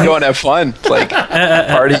 I just want to go and have fun,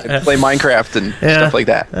 party and play Minecraft and stuff like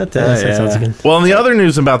that. That sounds good. Well, and the other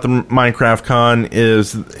news about the Minecraft Con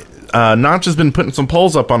is Notch has been putting some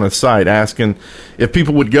polls up on his site asking if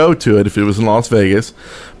people would go to it if it was in Las Vegas.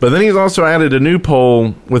 But then he's also added a new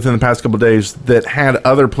poll within the past couple of days that had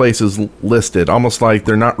other places listed, almost like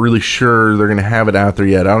they're not really sure they're going to have it out there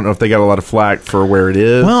yet. I don't know if they got a lot of flack for where it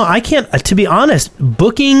is. Well, I can't, to be honest,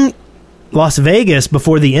 booking Las Vegas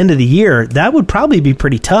before the end of the year, that would probably be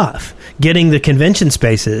pretty tough, getting the convention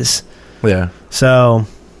spaces. Yeah. So.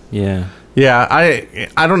 Yeah. Yeah,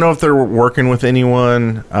 I don't know if they're working with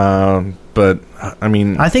anyone, but I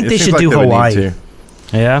mean, I think they should like do Hawaii.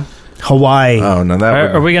 Yeah. Hawaii. Oh no,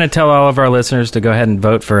 that are we going to tell all of our listeners to go ahead and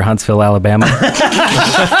vote for Huntsville, Alabama?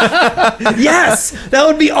 Yes, that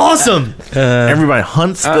would be awesome. Everybody,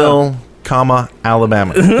 Huntsville,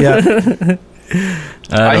 Alabama. Yeah.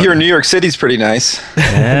 I hear New York City's pretty nice.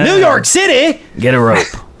 Yeah. New York City. Get a rope.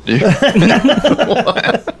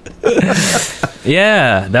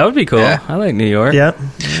 Yeah, that would be cool. Yeah. I like New York. Yeah.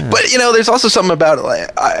 But there's also something about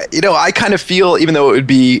it. I kind of feel, even though it would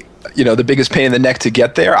be the biggest pain in the neck to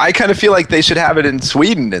get there, I kind of feel like they should have it in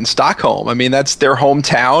Sweden, in Stockholm. I mean, that's their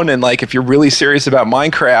hometown, and if you're really serious about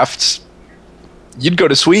Minecraft, you'd go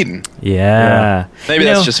to Sweden. Yeah. Maybe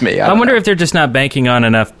that's just me. I wonder if they're just not banking on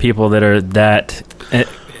enough people that are that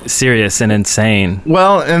serious and insane.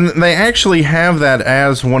 Well, and they actually have that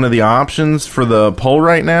as one of the options for the poll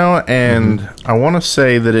right now, and I want to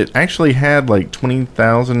say that it actually had like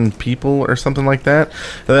 20,000 people or something like that.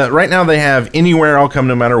 Right now they have Anywhere I'll Come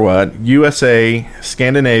No Matter What, USA,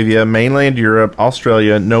 Scandinavia, mainland Europe,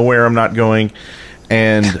 Australia, Nowhere I'm Not Going,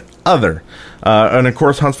 and Other. And of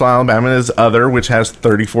course, Huntsville, Alabama is Other, which has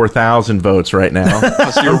 34,000 votes right now.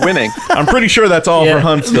 So you're winning. I'm pretty sure that's all for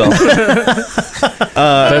Huntsville.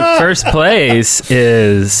 But first place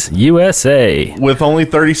is USA. With only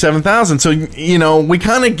 37,000. So, you know, we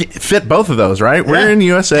kind of fit both of those, right? We're in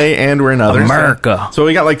USA and we're in Others. America. So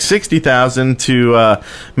we got like 60,000 to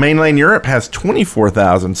mainland Europe has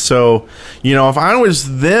 24,000. So, you know, if I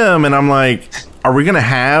was them and I'm like, are we going to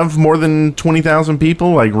have more than 20,000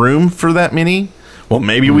 people, like room for that many? Well,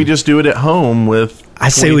 maybe we just do it at home with I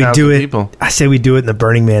say we 20,000 do it. people. I say we do it in the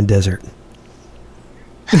Burning Man desert.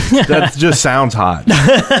 That just sounds hot.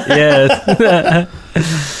 Yes.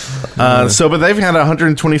 But they've had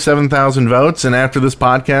 127,000 votes, and after this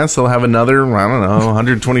podcast, they'll have another,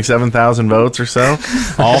 127,000 votes or so,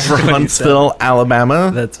 all for Huntsville, Alabama.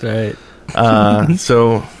 That's right.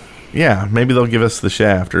 So, yeah, maybe they'll give us the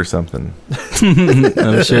shaft or something.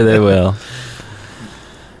 I'm sure they will.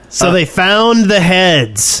 So they found the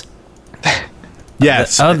heads.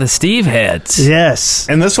 Yes. The Steve heads. Yes.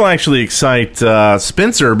 And this will actually excite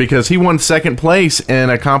Spencer because he won second place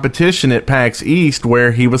in a competition at PAX East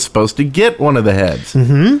where he was supposed to get one of the heads.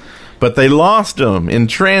 Mm-hmm. But they lost him in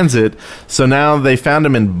transit, so now they found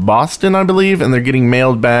him in Boston, I believe, and they're getting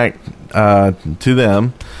mailed back to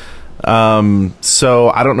them. So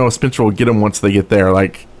I don't know if Spencer will get him once they get there,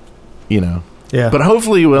 like, you know. Yeah. But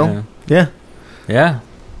hopefully he will. Yeah. Yeah.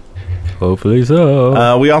 Hopefully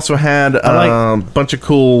so. We also had a bunch of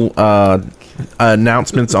cool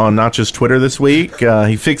announcements on Notch's Twitter this week.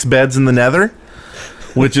 He fixed beds in the Nether,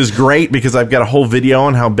 which is great because I've got a whole video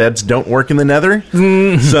on how beds don't work in the Nether.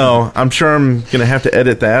 So I'm sure I'm going to have to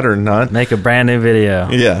edit that or not. Make a brand new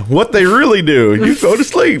video. Yeah, what they really do. You go to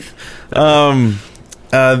sleep.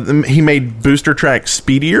 He made booster tracks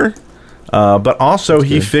speedier. But also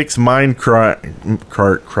he fixed mine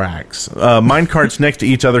cracks. Mine carts next to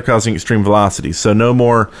each other causing extreme velocity. So no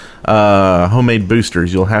more homemade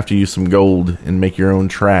boosters. You'll have to use some gold and make your own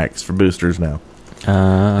tracks for boosters now.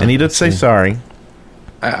 And he did say sorry.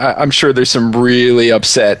 I'm sure there's some really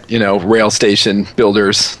upset, rail station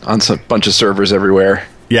builders on some bunch of servers everywhere.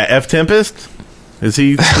 Yeah, F Tempest? Is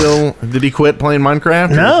he still... did he quit playing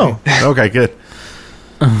Minecraft? No. Okay, good.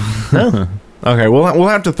 No. Okay, we'll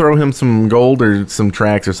have to throw him some gold or some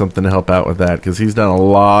tracks or something to help out with that because he's done a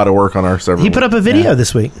lot of work on our server. He put up a video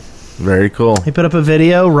this week. Very cool. He put up a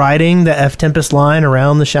video riding the F Tempest line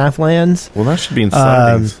around the Shaftlands. Well, that should be in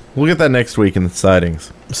sightings. We'll get that next week in the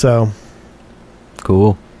sightings. So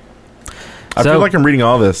cool. I feel like I'm reading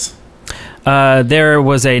all this. There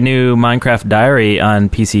was a new Minecraft diary on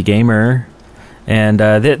PC Gamer. And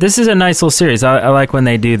this is a nice little series. I like when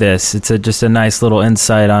they do this. It's just a nice little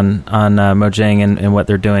insight on Mojang and what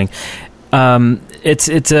they're doing.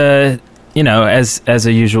 It's a as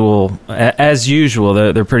usual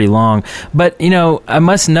they're pretty long. But I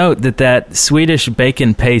must note that Swedish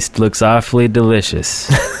bacon paste looks awfully delicious,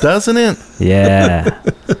 doesn't it? Yeah.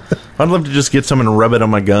 I'd love to just get some and rub it on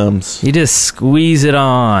my gums. You just squeeze it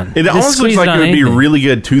on. It almost looks like it would be really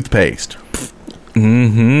good toothpaste.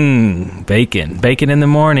 Bacon in the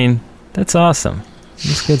morning. That's awesome.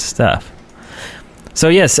 That's good stuff. So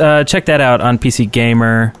yes, check that out on PC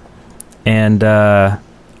Gamer. And the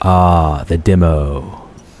demo,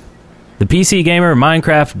 the PC Gamer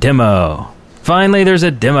Minecraft demo. Finally, there's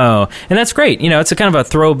a demo, and that's great. It's a kind of a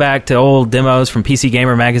throwback to old demos from PC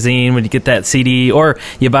Gamer magazine when you get that CD, or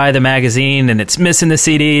you buy the magazine and it's missing the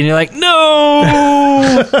CD, and you're like,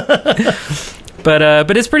 no.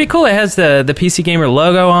 But it's pretty cool. It has the PC Gamer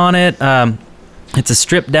logo on it. It's a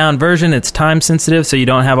stripped down version. It's time sensitive, so you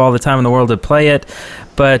don't have all the time in the world to play it.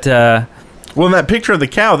 But well, that picture of the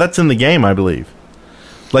cow, that's in the game, I believe.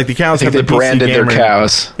 Like the cows have the PC branded Gamer. their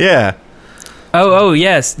cows. Yeah. Oh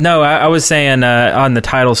yes. No, I was saying on the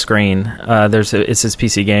title screen, it says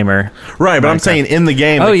PC Gamer. Right, but I'm saying in the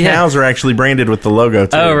game, the cows are actually branded with the logo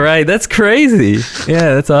too. Oh right, that's crazy.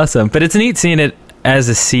 Yeah, that's awesome. But it's neat seeing it as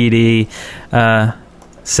a CD.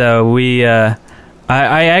 So we, I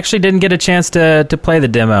actually didn't get a chance to play the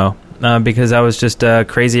demo because I was just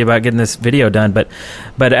crazy about getting this video done. But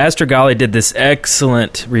Astrogali did this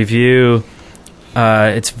excellent review.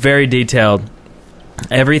 It's very detailed.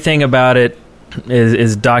 Everything about it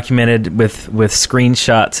is documented with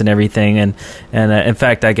screenshots and everything. And in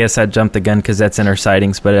fact, I guess I jumped the gun because that's in our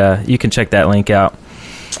sightings. But you can check that link out.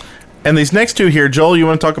 And these next two here, Joel, you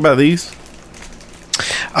want to talk about these?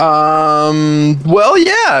 Well,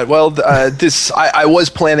 yeah. Well, I was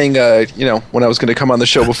planning, when I was going to come on the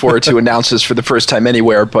show before to announce this for the first time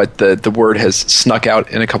anywhere, but the word has snuck out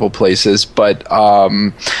in a couple places. But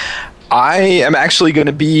I am actually going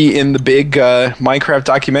to be in the big Minecraft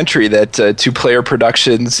documentary that Two Player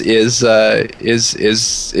Productions is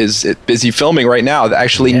busy filming right now.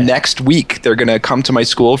 Actually, next week they're going to come to my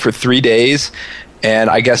school for 3 days, and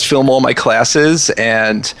I guess film all my classes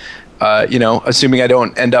and. Assuming I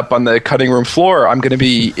don't end up on the cutting room floor, I'm going to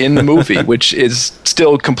be in the movie, which is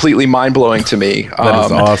still completely mind-blowing to me. That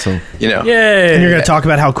is awesome. Yay. And you're going to talk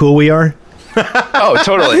about how cool we are? Oh,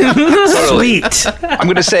 totally. Sweet. I'm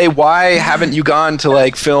going to say, why haven't you gone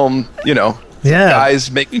to, film, guys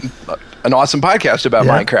making an awesome podcast about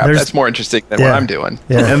Minecraft? That's more interesting than what I'm doing.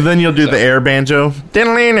 Yeah. And then you'll do the air banjo.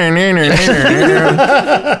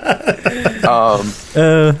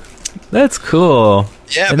 That's cool.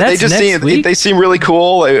 Yeah, but they just seem really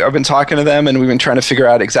cool. I've been talking to them, and we've been trying to figure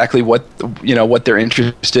out exactly what they're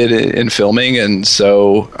interested in filming, and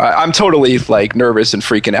so I'm totally nervous and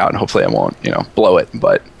freaking out, and hopefully I won't blow it,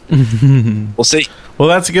 but we'll see. Well,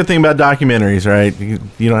 that's a good thing about documentaries, right?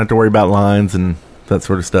 You don't have to worry about lines and that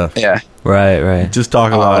sort of stuff. Yeah, right. Just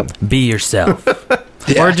talk a lot. Be yourself,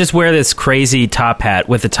 or just wear this crazy top hat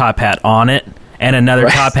with a top hat on it. And another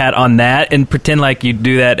top hat on that, and pretend like you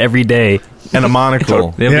do that every day. And a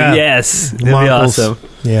monocle. Yes. It'd be awesome.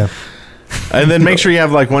 Yeah. And then make sure you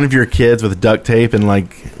have one of your kids with duct tape in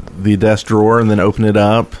the desk drawer, and then open it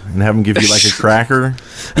up and have them give you a cracker.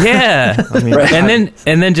 Yeah.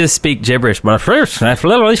 And then just speak gibberish. And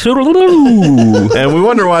we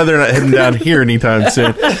wonder why they're not heading down here anytime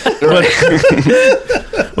soon. But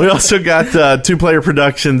we also got Two Player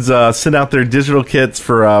Productions sent out their digital kits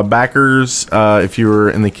for backers if you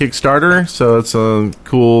were in the Kickstarter. So it's a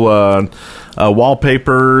cool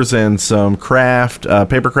wallpapers and some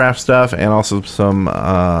paper craft stuff, and also some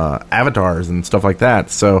avatars and stuff like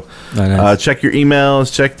that. So check your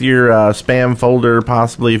emails, check your spam folder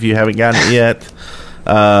possibly if you haven't gotten it yet,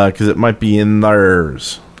 because it might be in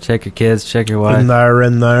theirs. Check your kids, check your wife. In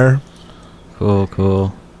there.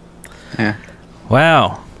 Cool. Yeah.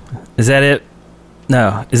 Wow. Is that it?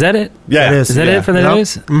 No. Is that it? Yeah. Is that it for the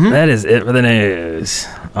news? Mm-hmm. That is it for the news.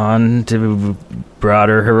 On to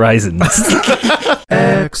broader horizons.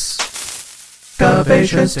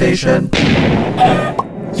 Excavation station.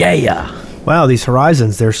 Yeah. Wow, these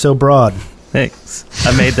horizons, they're so broad. Thanks.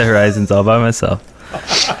 I made the horizons all by myself.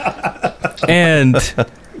 And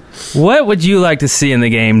what would you like to see in the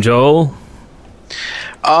game, Joel?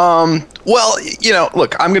 Well,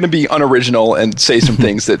 look, I'm going to be unoriginal and say some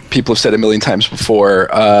things that people have said a million times before,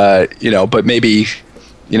 but maybe,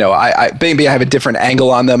 I have a different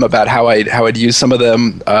angle on them about how I'd use some of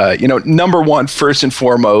them. Number one, first and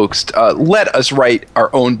foremost, let us write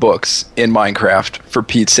our own books in Minecraft, for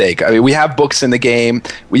Pete's sake. I mean, we have books in the game.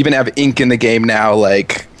 We even have ink in the game now.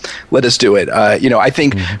 Let us do it. I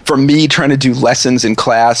think for me, trying to do lessons in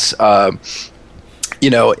class,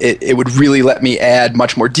 it would really let me add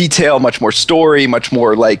much more detail, much more story, much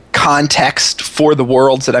more context for the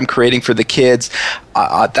worlds that I'm creating for the kids.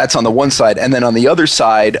 That's on the one side. And then on the other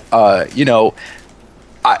side, I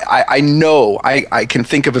know I can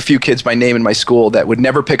think of a few kids by name in my school that would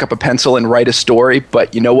never pick up a pencil and write a story.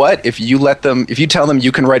 But you know what? If you tell them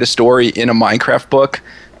you can write a story in a Minecraft book,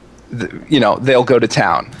 they'll go to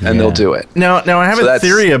town and they'll do it. Now I have a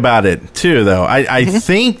theory about it too, though. I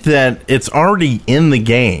think that it's already in the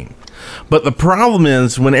game, but the problem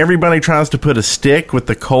is when everybody tries to put a stick with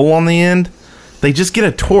the coal on the end, they just get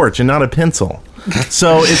a torch and not a pencil.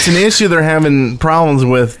 So it's an issue they're having problems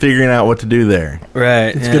with figuring out what to do there.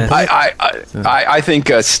 Right. It's good point. I think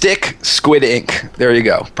stick, squid ink. There you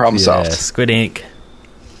go. Problem solved. Squid ink.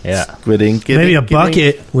 Yeah. Squid ink. Maybe a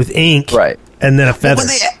bucket with ink. Right. And then a feather.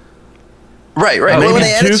 Right. Well, when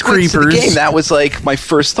they added squids to the game, that was my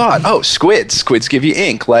first thought. Oh, squids give you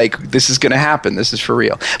ink. This is going to happen. This is for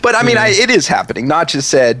real. But I mean, it is happening. Not just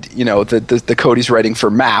said, the code he's writing for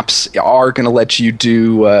maps are going to let you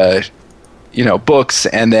do, books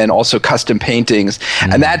and then also custom paintings,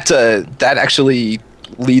 and that actually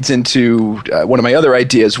leads into one of my other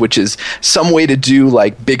ideas, which is some way to do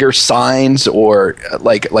bigger signs or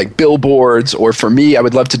like billboards, or for me, I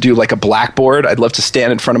would love to do a blackboard. I'd love to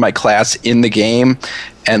stand in front of my class in the game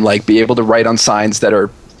and be able to write on signs that are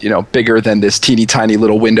bigger than this teeny tiny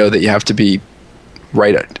little window that you have to be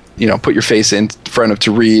put your face in front of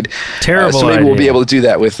to read. Terrible so maybe idea. we'll be able to do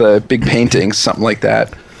that with big paintings, something like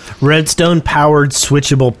that. Redstone powered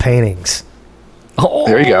switchable paintings. Oh,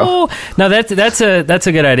 There you go. No, that's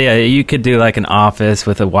a good idea. You could do like an office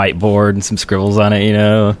with a whiteboard and some scribbles on it.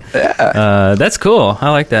 Yeah. That's cool.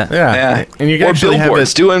 I like that. Yeah, and you can or actually have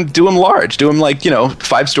billboards. it. Do them large. Do them like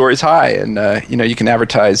 5 stories high, and you can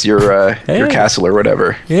advertise your castle or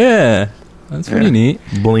whatever. Yeah, that's pretty neat.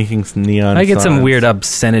 Blinking neon. I get some signs. weird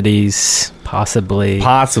obscenities, possibly.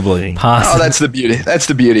 Possibly. Oh, that's the beauty. That's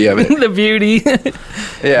the beauty of it. the beauty.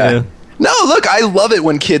 Yeah. No, look, I love it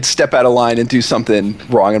when kids step out of line and do something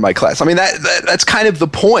wrong in my class. I mean, that's kind of the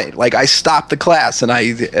point. Like, I stop the class and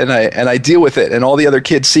I deal with it, and all the other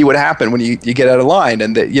kids see what happened when you get out of line,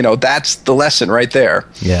 and that's the lesson right there.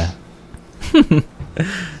 Yeah.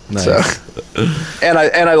 Nice. So, and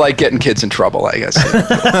I like getting kids in trouble, I guess.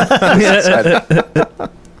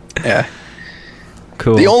 Yeah.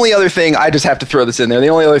 Cool. The only other thing, I just have to throw this in there, the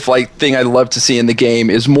only other thing I'd love to see in the game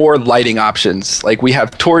is more lighting options. Like, we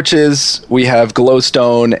have torches, we have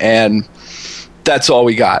glowstone, and that's all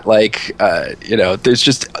we got. Like, there's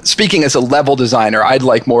just, speaking as a level designer, I'd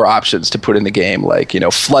like more options to put in the game. Like,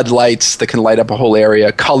 floodlights that can light up a whole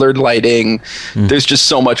area, colored lighting. There's just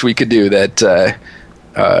so much we could do that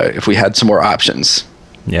if we had some more options.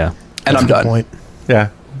 Yeah. And I'm done. Point. Yeah.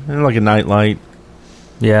 And like a night light.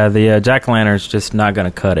 Yeah, the jack-o'-lantern's just not going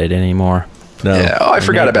to cut it anymore. No. Yeah. Oh, I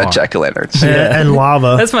forgot about jack-o'-lanterns. Yeah, and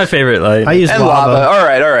lava. That's my favorite light. I use And lava. All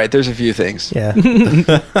right. There's a few things. Yeah.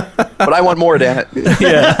 But I want more, damn it.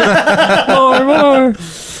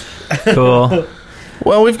 more. Cool.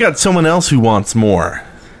 Well, we've got someone else who wants more.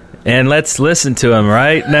 And let's listen to him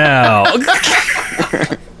right now.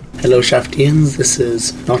 Hello Shaftians, this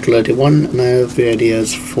is Noctility1 and I have 3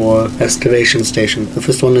 ideas for excavation station. The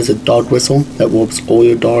first one is a dog whistle that warps all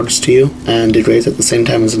your dogs to you, and it rays at the same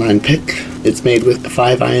time as an iron pick. It's made with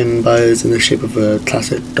 5 iron bars in the shape of a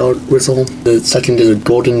classic dog whistle. The second is a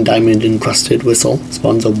golden diamond encrusted whistle. It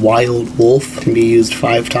spawns a wild wolf, can be used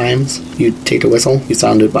 5 times. You take the whistle, you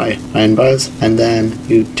sound it by iron bars, and then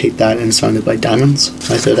you take that and sound it by diamonds.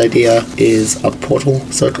 My third idea is a portal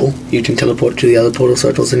circle. You can teleport to the other portal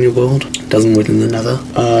circles in your world. Doesn't work in the nether.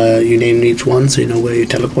 You name each one so you know where you're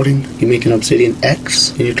teleporting. You make an obsidian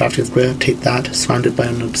X in your crafting square, take that, surround it by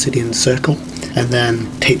an obsidian circle, and then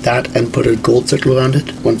take that and put a gold circle around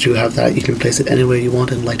it. Once you have that, you can place it anywhere you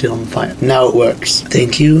want and light it on fire. Now it works.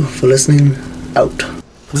 Thank you for listening. Out.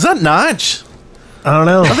 Was that Notch? I don't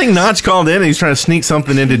know. I think Notch called in and he's trying to sneak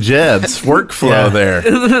something into Jeb's workflow there.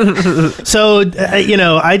 So,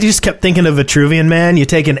 I just kept thinking of Vitruvian Man. You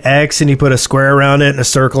take an X and you put a square around it and a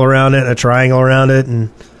circle around it and a triangle around it.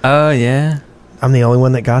 And Oh, yeah. I'm the only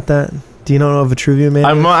one that got that. Do you know what Vitruvian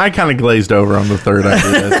Man is? I kind of glazed over on the third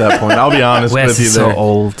idea at that point. I'll be honest Wes with you is there. so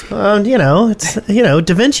old. It's,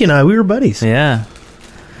 Da Vinci and I, we were buddies. Yeah.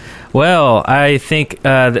 Well, I think,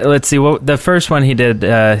 let's see, what the first one he did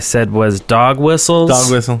said was dog whistles.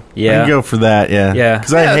 Dog whistle. Yeah. I can go for that, yeah. Yeah.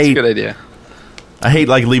 Because That's a good idea. I hate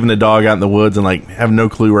like leaving a dog out in the woods and like have no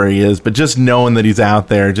clue where he is, but just knowing that he's out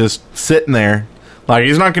there, just sitting there. Like,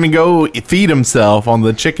 he's not going to go feed himself on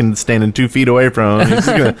the chicken standing 2 feet away from him. He's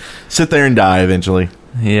just going to sit there and die eventually.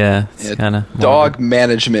 Yeah, it's kind of Dog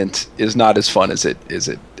management is not as fun as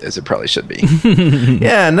it probably should be.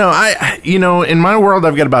 Yeah, no, I in my world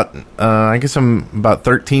I've got about I guess I'm about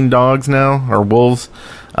 13 dogs now, or wolves,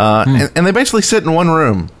 and they basically sit in one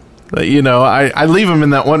room. I leave them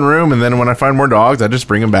in that one room, and then when I find more dogs, I just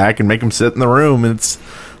bring them back and make them sit in the room. And it's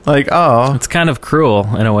like, oh, It's kind of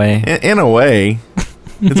cruel in a way. in a way.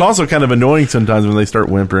 It's also kind of annoying sometimes when they start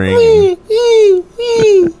whimpering.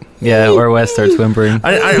 Yeah, or Wes starts whimpering.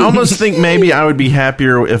 I almost think maybe I would be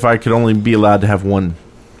happier if I could only be allowed to have one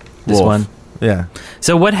Just wolf. one. Yeah.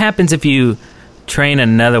 So what happens if you train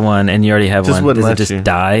another one and you already have Just one? wouldn't Does it let just you.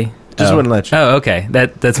 die? Just wouldn't let you. Oh, okay.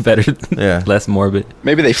 That's better. Yeah. Less morbid.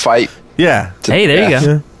 Maybe they fight. Yeah. to Hey, there you death.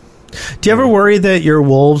 go. Yeah. Do you ever worry that your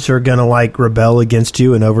wolves are going to, rebel against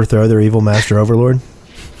you and overthrow their evil master overlord?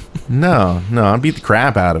 No, I beat the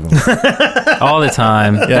crap out of them. All the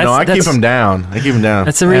time. Yeah, I keep them down.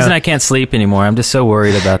 That's the reason I can't sleep anymore. I'm just so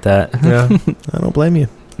worried about that. Yeah. I don't blame you.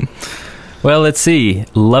 Well, let's see.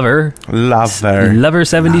 Lover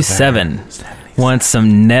 77 wants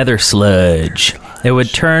some nether sludge. It would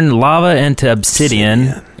turn lava into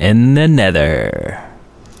obsidian in the nether.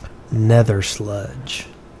 Nether sludge.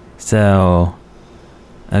 So,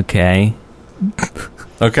 okay.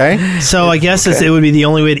 Okay. So I guess it would be the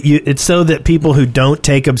only way. It's so that people who don't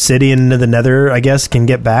take obsidian into the nether, I guess, can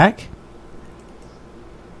get back?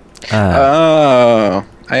 Oh,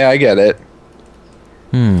 I get it.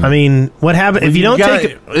 I mean, what happens if you don't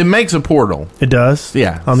take it? It makes a portal. It does?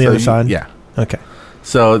 Yeah. On the so other side? Yeah. Okay.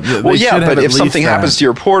 So Well, yeah, but if something happens to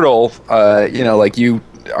your portal, like you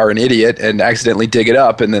are an idiot and accidentally dig it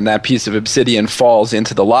up, and then that piece of obsidian falls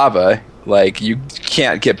into the lava, like, you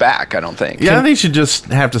can't get back, I don't think. Yeah, I think you should just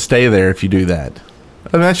have to stay there if you do that.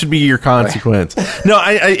 I mean, that should be your consequence. No,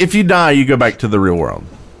 if you die, you go back to the real world.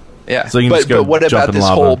 Yeah, So you can just go but what jump about in this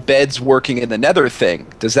lava. whole beds working in the nether thing?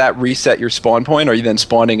 Does that reset your spawn point? Are you then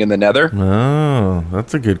spawning in the nether? Oh,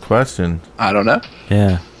 that's a good question. I don't know.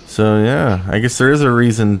 Yeah. So, yeah, I guess there is a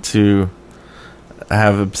reason to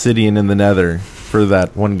have obsidian in the nether for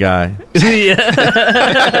that one guy.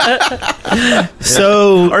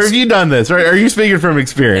 So, Or have you done this? Or are you speaking from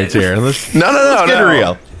experience here? Let's No. get it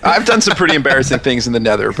real. I've done some pretty embarrassing things in the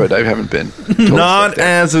nether, but I haven't been. Not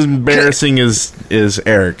as embarrassing as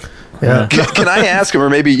Eric. yeah. Can I ask him, or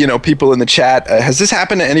maybe people in the chat, has this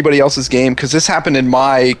happened to anybody else's game? Because this happened in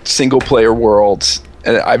my single-player world,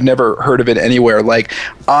 and I've never heard of it anywhere. Like,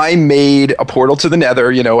 I made a portal to the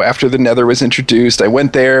nether, after the nether was introduced. I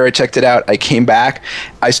went there, I checked it out, I came back.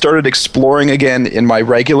 I started exploring again in my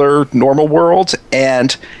regular, normal world,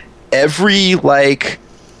 and every,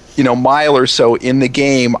 mile or so in the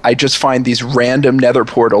game, I just find these random nether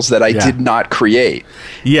portals that I did not create.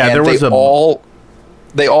 Yeah, and there was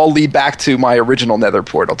they all lead back to my original nether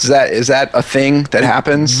portal. Is that a thing that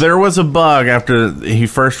happens? There was a bug after he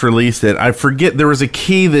first released it. I forget, there was a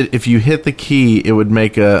key that if you hit the key, it would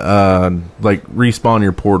make respawn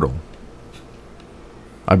your portal.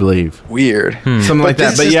 I believe. Weird. Something like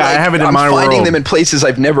that. this But is yeah, I have it in my I'm finding world. them in places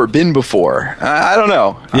I've never been before. I don't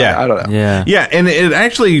know. Yeah. I don't know. Yeah. Yeah, and it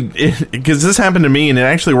actually, because this happened to me, and it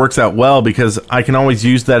actually works out well because I can always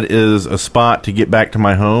use that as a spot to get back to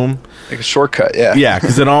my home. Like a shortcut, yeah. Yeah,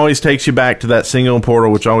 because it always takes you back to that single portal,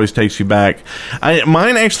 which always takes you back.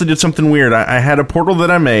 Mine actually did something weird. I had a portal that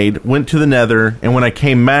I made, went to the nether, and when I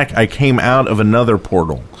came back, I came out of another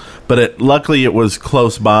portal. But luckily it was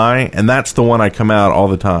close by, and that's the one I come out all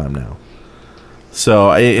the time now.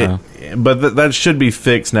 So, but that should be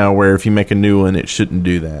fixed now, where if you make a new one, it shouldn't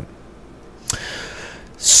do that.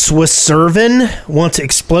 Swisservin wants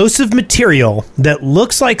explosive material that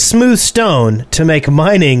looks like smooth stone to make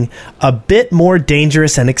mining a bit more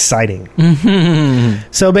dangerous and exciting.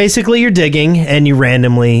 So basically, you're digging and you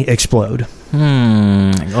randomly explode.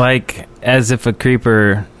 Like as if a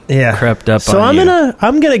creeper Yeah, crept up so on you.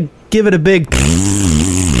 I'm gonna give it a big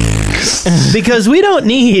because we don't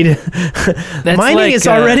need That's mining like, is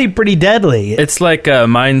already pretty deadly. It's like a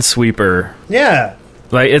Minesweeper. Yeah.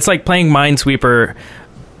 Like it's like playing Minesweeper,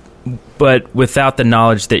 but without the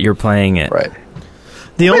knowledge that you're playing it. Right.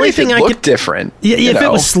 The Maybe only if thing it I looked could different. Yeah, you if it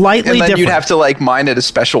know, was slightly and then different. you'd have to mine it a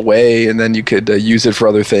special way, and then you could use it for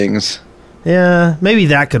other things. Yeah, maybe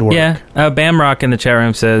that could work. Yeah, Bamrock in the chat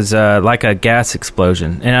room says like a gas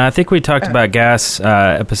explosion, and I think we talked about gas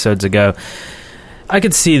episodes ago. I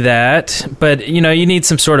could see that, but you need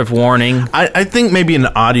some sort of warning. I think maybe an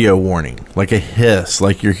audio warning, like a hiss,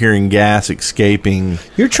 like you're hearing gas escaping.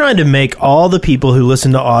 You're trying to make all the people who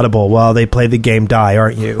listen to Audible while they play the game die,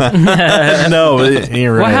 aren't you? No,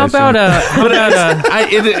 you're right. Well, how about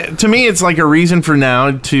to me, it's like a reason for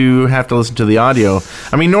now to have to listen to the audio.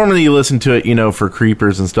 I mean, normally you listen to it, for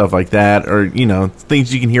creepers and stuff like that, or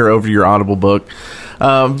things you can hear over your Audible book.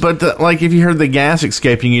 But like if you heard the gas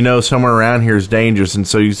escaping, somewhere around here is dangerous, and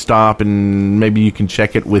so you stop and maybe you can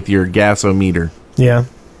check it with your gasometer. Yeah.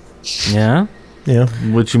 Yeah. Yeah.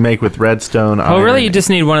 Which you make with redstone. Well, really, you just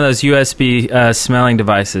need one of those USB smelling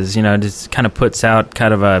devices. Just kind of puts out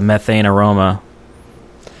kind of a methane aroma.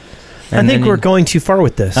 I think we're going too far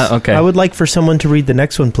with this. Okay. I would like for someone to read the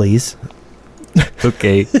next one, please.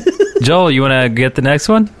 Okay. Joel, you want to get the next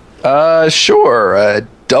one? Sure.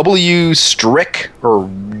 W. Strick or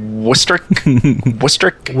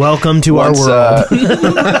Wistrick. Welcome to our world.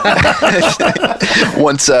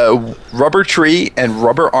 Wants a rubber tree and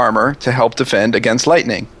rubber armor to help defend against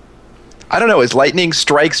lightning. I don't know. Is lightning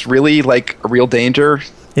strikes really like a real danger?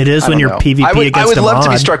 It is when you're PvP against I would a love mod.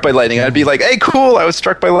 to be struck by lightning. I'd be like, hey, cool, I was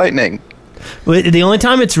struck by lightning. The only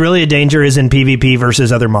time it's really a danger is in PvP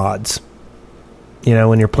versus other mods.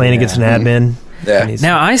 When you're playing against an admin. Yeah.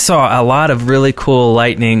 Now, I saw a lot of really cool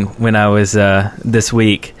lightning when I was this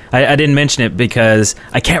week. I didn't mention it because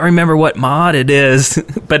I can't remember what mod it is.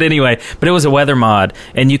 But anyway, it was a weather mod.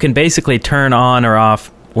 And you can basically turn on or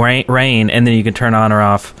off rain, and then you can turn on or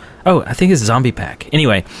off... Oh, I think it's Zombie Pack.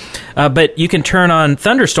 Anyway, but you can turn on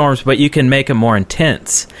thunderstorms, but you can make them more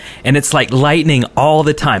intense. And it's like lightning all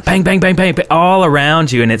the time. Bang, bang, bang, bang, bang all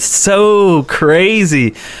around you. And it's so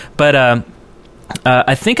crazy. But...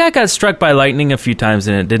 I think I got struck by lightning a few times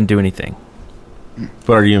and it didn't do anything.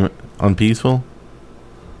 But are you on peaceful?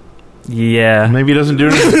 Yeah. Maybe it doesn't do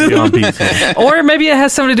anything to you on peaceful. Or maybe it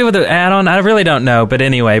has something to do with the add-on. I really don't know. But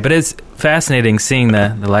anyway, but it's fascinating seeing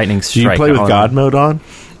the lightning Do you strike. play with all God mode on?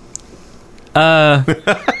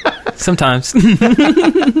 Sometimes.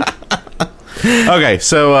 Okay,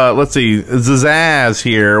 so let's see. Zazaz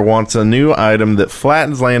here wants a new item that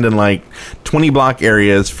flattens land in like 20 block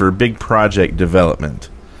areas for big project development.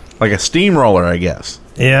 Like a steamroller, I guess.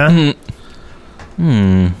 Yeah.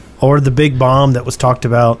 Or the big bomb that was talked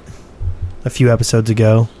about a few episodes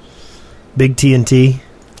ago. Big TNT.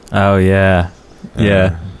 Oh, yeah.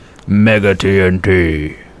 Yeah. Mega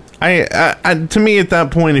TNT. I to me, at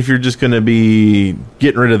that point, if you're just going to be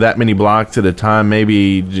getting rid of that many blocks at a time, maybe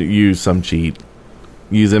use some cheat.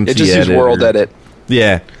 Use MC Just use World Edit.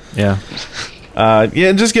 Yeah. Yeah.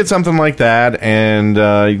 Just get something like that, and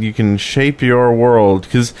you can shape your world.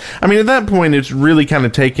 Because, I mean, at that point, it's really kind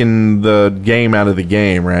of taking the game out of the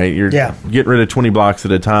game, right? You're getting rid of 20 blocks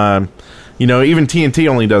at a time. You know, even TNT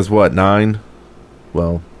only does, what, 9?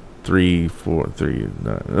 Well, 3, 4, 3,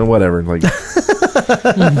 9, whatever. Like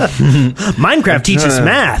Minecraft teaches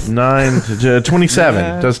math. 9 to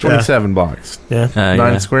 27. Does 27 blocks. Yeah.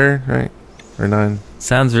 9 square, right? Or 9?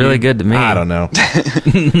 Sounds really good to me. I don't know.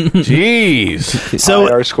 Jeez.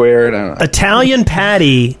 So R squared. I don't know. Italian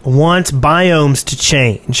Patty wants biomes to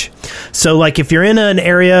change. So, like, if you're in an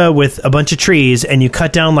area with a bunch of trees and you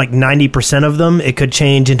cut down like 90% of them, it could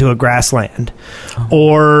change into a grassland.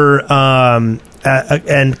 Or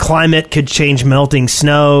and climate could change, melting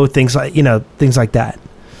snow, things like that.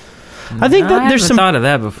 I think that there's some thought of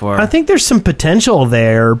that before. I think there's some potential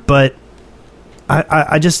there, but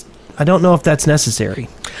I don't know if that's necessary.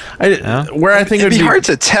 Where I think it'd be hard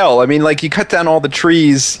to tell. I mean, like, you cut down all the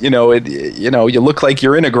trees, you look like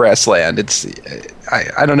you're in a grassland.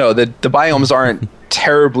 I don't know. The biomes aren't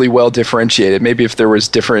terribly well differentiated. Maybe if there was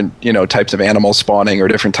different, types of animals spawning or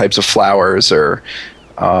different types of flowers or,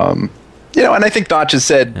 and I think Notch has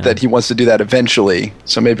said that he wants to do that eventually.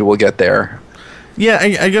 So maybe we'll get there. Yeah,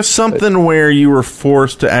 I guess something where you were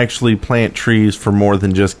forced to actually plant trees for more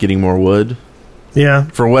than just getting more wood. Yeah.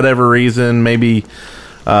 For whatever reason, maybe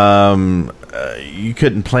you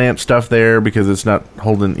couldn't plant stuff there because it's not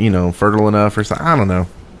holding, fertile enough or something. I don't know.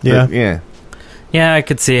 Yeah. But, yeah. Yeah, I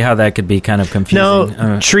could see how that could be kind of confusing.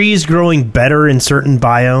 No, trees growing better in certain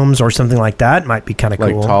biomes or something like that might be kind of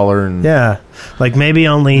cool. Like taller and... Yeah. Like maybe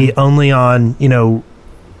only on,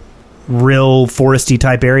 real foresty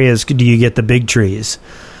type areas do you get the big trees.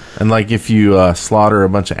 And like if you slaughter a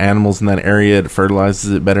bunch of animals in that area, it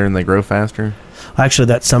fertilizes it better and they grow faster? Actually,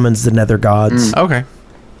 that summons the nether gods. Okay.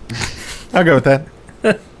 I'll go with that.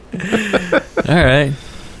 All right.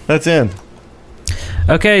 That's in.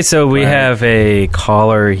 Okay, so we have a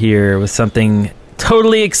caller here with something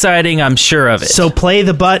totally exciting, I'm sure of it. So play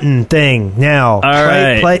the button thing now. All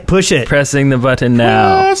right. Push it. Pressing the button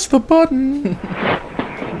now. Press the button.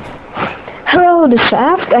 Hello, the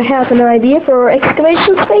Shaft. I have an idea for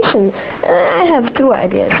excavation station. I have 2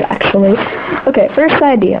 ideas, actually. Okay, first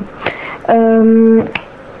idea.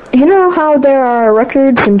 You know how there are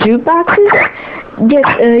records and jukeboxes?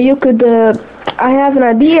 Yes, you could... I have an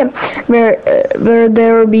idea where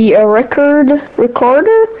there will be a recorder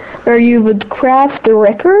where you would craft the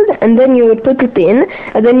record and then you would put it in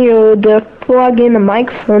and then you would plug in a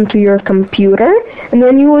microphone to your computer and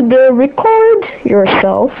then you would record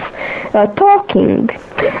yourself talking.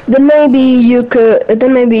 Then maybe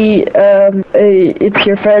it's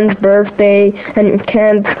your friend's birthday and you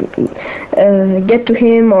can't get to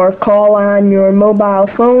him or call on your mobile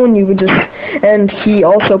phone. And he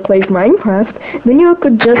also plays Minecraft. Then you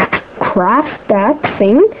could just craft that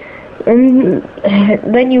thing, and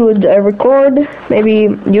then you would record maybe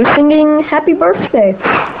you singing "Happy Birthday."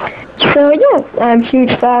 So yeah, I'm a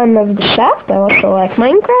huge fan of the Shaft. I also like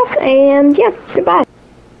Minecraft, and yeah, goodbye.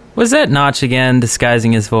 Was that Notch again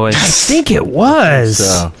disguising his voice? I think it was.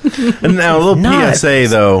 And now a little PSA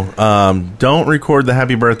though, don't record the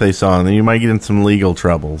Happy Birthday song, then you might get in some legal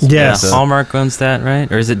troubles. Yes. Hallmark owns that,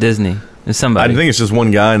 right? Or is it Disney? It's somebody. I think it's just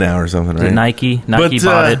one guy now or something, right? Nike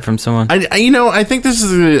bought it from someone. I think this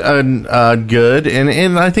is a good,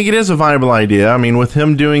 and I think it is a viable idea. I mean, with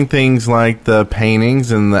him doing things like the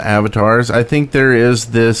paintings and the avatars, I think there is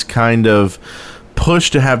this kind of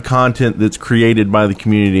push to have content that's created by the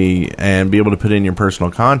community and be able to put in your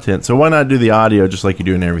personal content. So why not do the audio just like you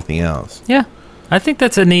do in everything else? Yeah, I think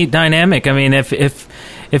that's a neat dynamic. I mean,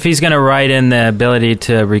 if he's going to write in the ability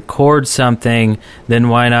to record something, then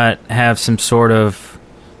why not have some sort of,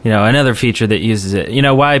 another feature that uses it?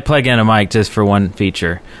 Why plug in a mic just for one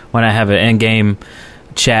feature? Why not have an in-game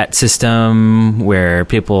chat system where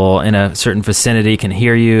people in a certain vicinity can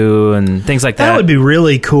hear you and things like that? That would be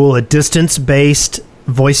really cool, a distance-based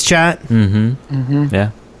voice chat. Mm-hmm.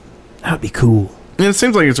 Yeah. That would be cool. It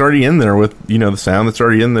seems like it's already in there with, the sound that's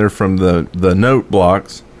already in there from the note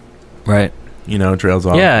blocks. Right. Trails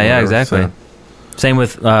off. Yeah, exactly. So. Same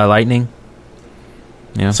with lightning.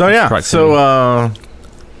 Yeah. So, yeah. So,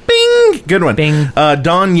 bing! Good one. Bing.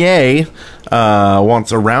 Don Ye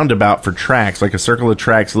wants a roundabout for tracks, like a circle of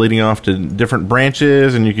tracks leading off to different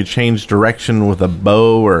branches, and you could change direction with a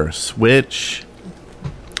bow or a switch.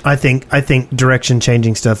 I think direction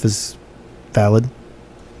changing stuff is valid.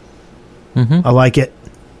 Mm-hmm. I like it.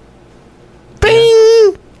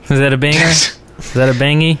 Bing! Is that a binger? Is that a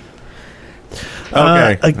bangy?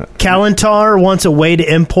 Okay. Kalantar wants a way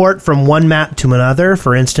to import from one map to another,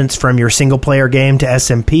 for instance, from your single-player game to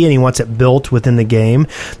SMP, and he wants it built within the game.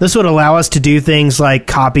 This would allow us to do things like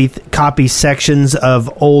copy sections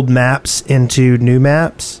of old maps into new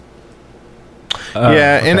maps.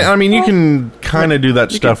 And I mean, you can kind of do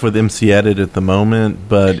that stuff with MC Edit at the moment,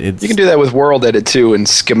 but it's... You can do that with World Edit, too, and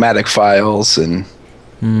schematic files, and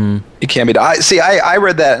it can be... I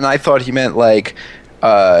read that, and I thought he meant, like...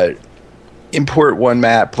 import one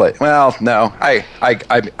map, play. Well, no, I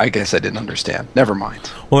guess I didn't understand. Never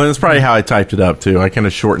mind. Well, that's probably how I typed it up too. I kind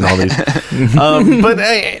of shortened all these. But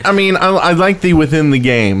I mean, I like the within the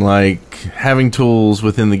game, like having tools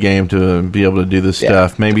within the game to be able to do this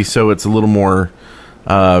stuff. Maybe so it's a little more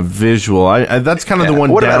visual. That's kind of the one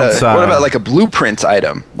downside. What about like a blueprint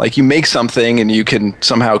item? Like you make something and you can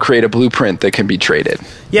somehow create a blueprint that can be traded.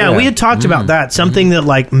 Yeah, we had talked about that. Something that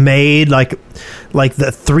like made like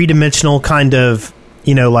the three-dimensional kind of,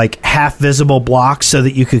 like half visible blocks so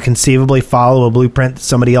that you could conceivably follow a blueprint that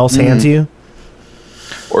somebody else hands you.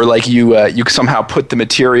 Or like you somehow put the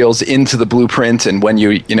materials into the blueprint, and when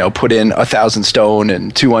you put in 1,000 stone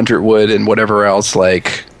and 200 wood and whatever else,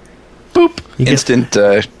 like boop, instant.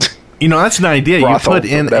 That's an idea. You put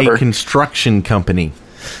in a construction company.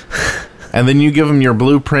 And then you give them your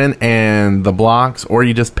blueprint and the blocks, or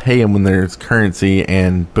you just pay them when there's currency,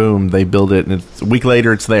 and boom, they build it, and a week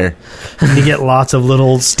later it's there. And you get lots of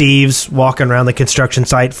little Steves walking around the construction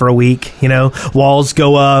site for a week, walls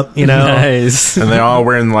go up, Nice. And they're all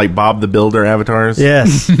wearing, like, Bob the Builder avatars.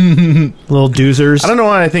 Yes. Little doozers. I don't know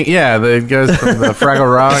why I think, the guys from the Fraggle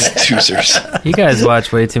Rock. Doozers. You guys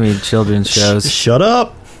watch way too many children's shows. Shut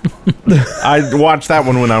up. I watched that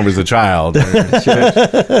one when I was a child.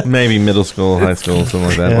 Maybe middle school, high school, something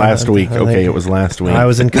like that. Last week. Okay, it was last week. I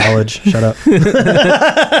was in college. Shut up.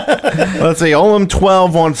 Let's see. Olem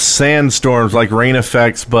 12 wants sandstorms like rain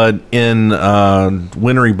effects, but in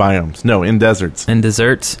wintry biomes. No, in deserts. In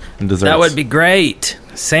deserts? That would be great.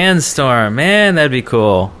 Sandstorm. Man, that'd be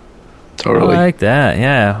cool. Totally. I like that.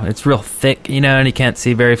 Yeah. It's real thick, and you can't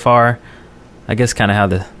see very far. I guess kind of how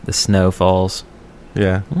the snow falls.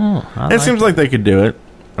 Yeah. It seems like they could do it.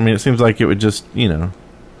 I mean, it seems like it would just,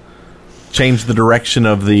 change the direction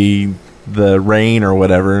of the rain or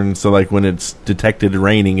whatever. And so, like, when it's detected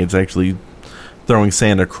raining, it's actually throwing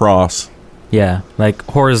sand across. Yeah. Like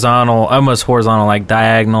horizontal, almost horizontal, like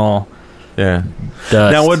diagonal. Yeah.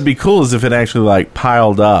 Dust. Now, what would be cool is if it actually, like,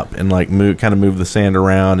 piled up and, like, move the sand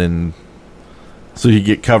around, and so you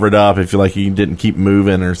get covered up if you didn't keep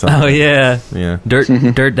moving or something. Oh, yeah. Yeah. Dirt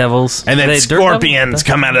devils. And then scorpions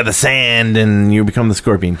come out of the sand and you become the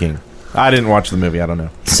Scorpion King. I didn't watch the movie. I don't know.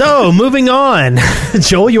 So, moving on.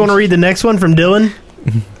 Joel, you want to read the next one from Dylan?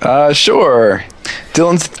 Sure.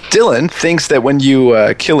 Dylan thinks that when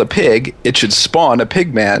you kill a pig, it should spawn a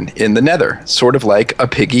pigman in the nether, sort of like a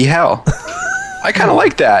piggy hell. I kind of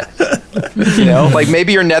like that. Like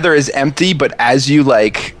maybe your nether is empty, but as you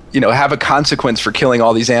have a consequence for killing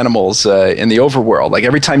all these animals in the overworld. Like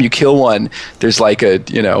every time you kill one, there's like a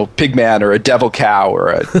pigman or a devil cow or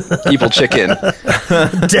a evil chicken.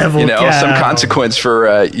 Devil cow. Some consequence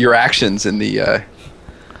for your actions in the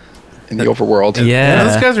overworld. Yeah,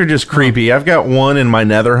 those guys are just creepy. I've got one in my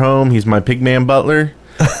nether home. He's my pigman butler.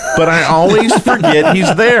 But I always forget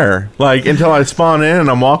he's there. Like, until I spawn in and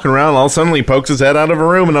I'm walking around, and all of a sudden he pokes his head out of a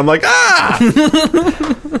room and I'm like, ah!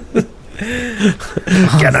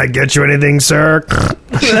 Can I get you anything, sir?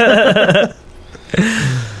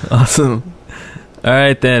 Awesome. All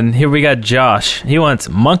right, then. Here we got Josh. He wants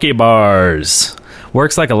monkey bars.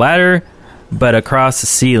 Works like a ladder, but across the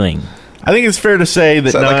ceiling. I think it's fair to say that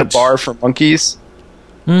Is that like a bar for monkeys?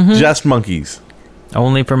 Mm-hmm. Just monkeys.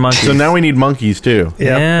 Only for monkeys. So now we need monkeys, too.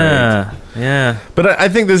 Yeah. Yeah. But I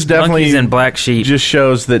think this definitely monkeys and black sheep just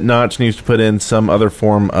shows that Notch needs to put in some other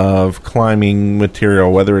form of climbing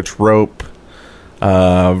material, whether it's rope,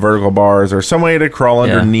 vertical bars, or some way to crawl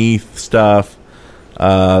underneath stuff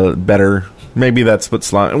better. Maybe that's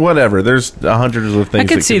what's whatever. There's hundreds of things. I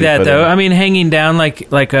could see that though. I mean, hanging down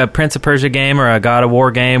like a Prince of Persia game or a God of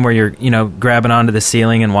War game where you're grabbing onto the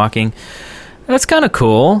ceiling and walking. That's kind of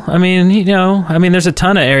cool. I mean, there's a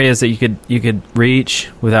ton of areas that you could reach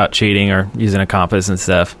without cheating or using a compass and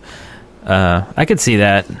stuff. I could see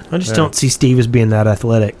that. I just don't see Steve as being that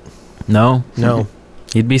athletic. No.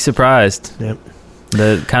 You'd be surprised. Yep.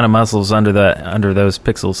 The kind of muscles under those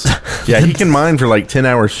pixels. Yeah, he can mine for like 10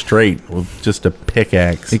 hours straight with just a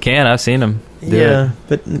pickaxe. He can. I've seen him.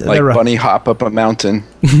 But like bunny hop up a mountain.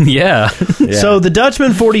 Yeah. So the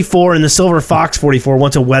Dutchman 44 and the Silver Fox 44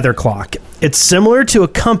 wants a weather clock. It's similar to a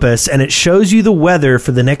compass, and it shows you the weather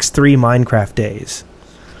for the next 3 Minecraft days.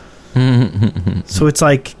 So it's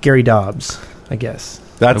like Gary Dobbs, I guess.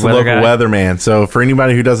 That's a local weatherman. So for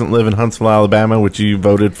anybody who doesn't live in Huntsville, Alabama, which you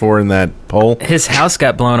voted for in that poll, his house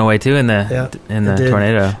got blown away too in the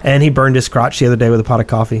tornado, and he burned his crotch the other day with a pot of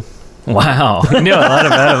coffee. Wow, you knew a lot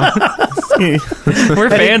about him. We're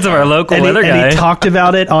fans of our local weather guy. And he talked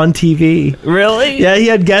about it on TV. Really? Yeah, he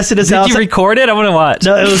had guests at his house. Did you record it? I want to watch.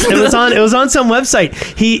 No, it was on some website.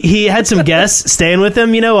 He had some guests staying with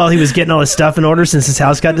him, while he was getting all his stuff in order since his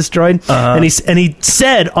house got destroyed. And he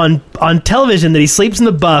said on television that he sleeps in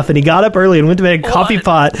the buff, and he got up early and went to make a coffee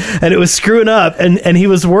pot, and it was screwing up, and he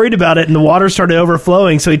was worried about it, and the water started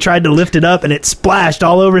overflowing, so he tried to lift it up, and it splashed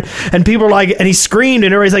all over, and people were like, and he screamed,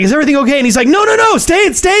 and everybody's like, "Is everything okay?" And he's like, no, stay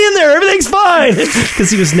in there, everything's fine, because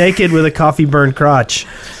he was naked with a coffee burned crotch.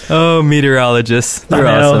 Oh, meteorologists, they're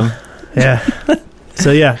awesome. Yeah.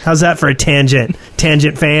 So yeah, how's that for a tangent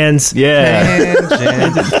fans? Yeah.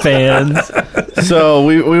 Tangent fans. So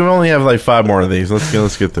we only have like 5 more of these.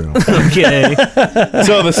 Let's get through them. Okay.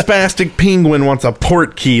 So the spastic penguin wants a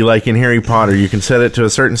port key like in Harry Potter. You can set it to a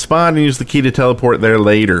certain spot and use the key to teleport there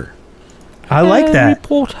later. I like that. Harry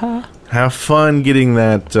Potter. Have fun getting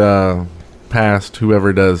that past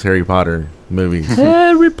whoever does Harry Potter movies.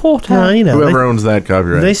 Harry Potter. Whoever owns that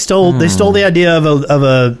copyright. They stole the idea of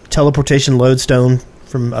a teleportation lodestone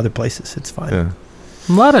from other places. It's fine. Yeah.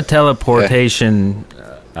 A lot of teleportation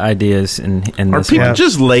ideas in Are this people one.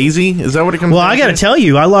 just lazy? Is that what it comes Well, down I got to to? tell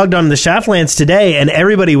you, I logged on to the Shaftlands today, and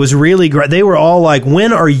everybody was really great. They were all like,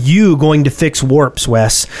 when are you going to fix warps,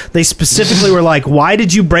 Wes? They specifically were like, why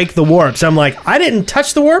did you break the warps? I'm like, I didn't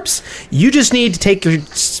touch the warps. You just need to take your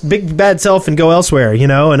big bad self and go elsewhere,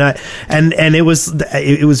 and it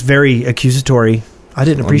was very accusatory. I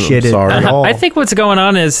didn't appreciate it at all. I think what's going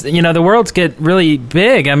on is, the worlds get really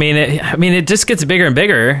big. I mean, it just gets bigger and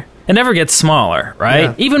bigger. It never gets smaller, right?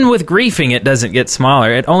 Yeah. Even with griefing, it doesn't get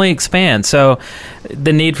smaller. It only expands. So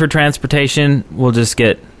the need for transportation will just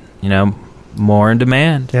get, more in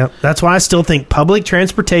demand. Yep. That's why I still think public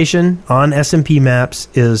transportation on SMP maps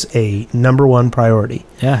is a number 1 priority.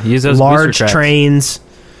 Yeah, use those large booster tracks. trains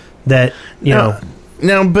that,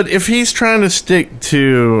 Now, but if he's trying to stick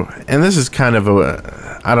to, and this is kind of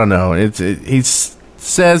I don't know, he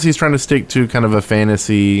says he's trying to stick to kind of a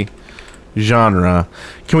fantasy genre.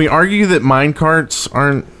 Can we argue that minecarts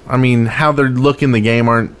aren't, how they look in the game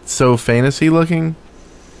aren't so fantasy looking?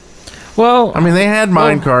 Well, they had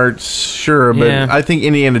minecarts, sure, but yeah. I think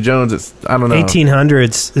Indiana Jones, I don't know.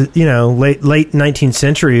 1800s, late 19th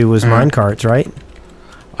century was minecarts, right?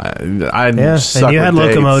 I suck and you had with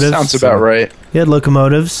dates. locomotives. Sounds about right. You had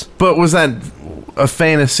locomotives. But was that a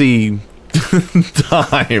fantasy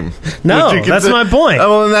time? No, that's my point. Oh,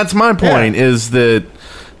 well, and that's my point, is that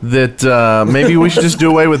maybe we should just do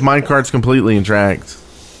away with minecarts completely and tracks.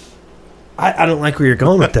 I don't like where you're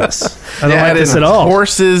going with this. I don't Yeah, like this at all.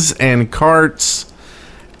 Horses and carts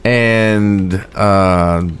and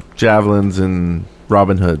javelins and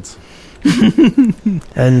Robin Hoods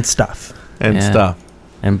and stuff. and Yeah. stuff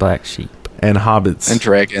And black sheep. and hobbits And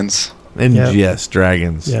dragons. and Yep. yes,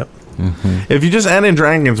 dragons. Yep. If you just add in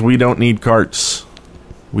dragons, we don't need carts.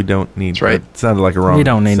 We don't need. That's right. That sounded like a wrong. You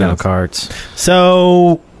don't need no sentence. carts.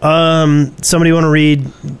 So, somebody want to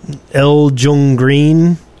read El Jung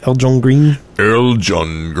Green? Earl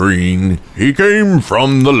John Green. He came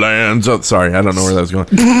from the lands of... Sorry, I don't know where that was going.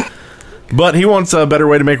 But he wants a better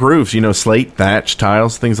way to make roofs. Slate, thatch,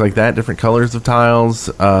 tiles, things like that. Different colors of tiles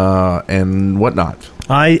and whatnot.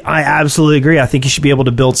 I absolutely agree. I think you should be able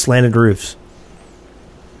to build slanted roofs.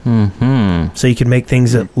 Mm-hmm. So you can make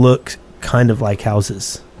things that look kind of like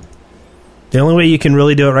houses. The only way you can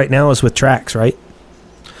really do it right now is with tracks, right?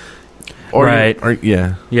 Right.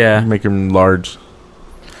 Yeah. Yeah. Make them large.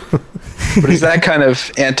 But is that kind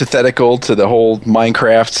of antithetical to the whole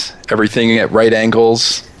Minecraft, everything at right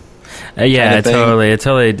angles? Yeah, kind of thing? totally. It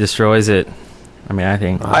totally destroys it. I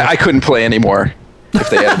think. I couldn't play anymore if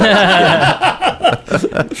they had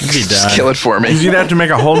that. Just kill it for me. Because you'd have to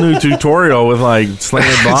make a whole new tutorial with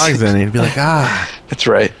slanted blogs in it. You'd be like, That's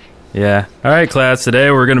right. Yeah. All right, class.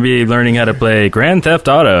 Today we're going to be learning how to play Grand Theft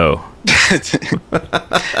Auto.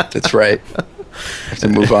 That's right. have to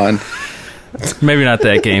move on. Maybe not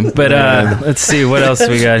that game, but let's see what else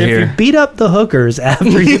we got If you here. beat up the hookers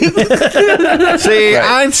after you... See,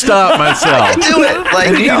 I'd stop myself. Do it. Like,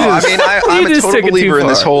 You just- I'm you a just total took it too believer in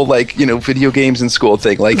this far. whole, like, video games in school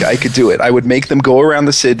thing. Like, I could do it. I would make them go around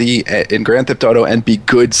the city in Grand Theft Auto and be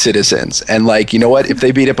good citizens. And, like, you know what? If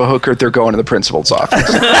they beat up a hooker, they're going to the principal's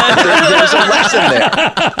office. There's a lesson there.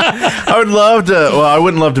 I would love to. Well, I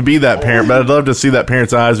wouldn't love to be that parent, but I'd love to see that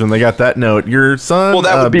parent's eyes when they got that note. Your son. Well,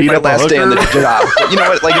 that would be beat my up a last day on the hooker? job. But you know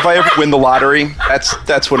what? Like, if I ever win the lottery,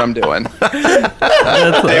 that's what I'm doing.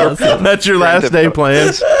 That's your last day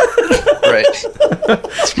plan.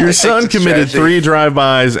 Right. Your son committed 3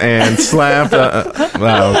 drive-bys and slapped.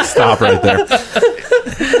 No, stop right there.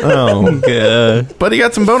 Oh, good. But he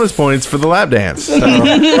got some bonus points for the lap dance. So.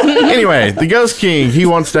 Anyway, the Ghost King, he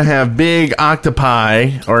wants to have big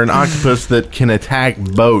octopi or an octopus that can attack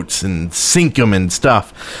boats and sink them and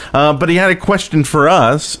stuff. But he had a question for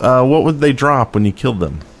us. What would they drop when you killed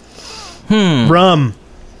them? Rum.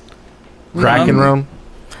 Kraken rum?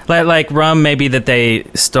 Like rum, maybe that they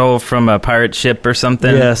stole from a pirate ship or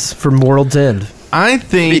something. Yes, from World's End. I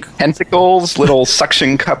think... Tentacles, little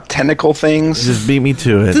suction cup tentacle things. Just beat me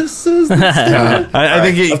to it. I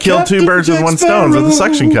think you killed 2 birds with 1 stone with the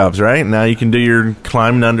suction cups, right? Now you can do your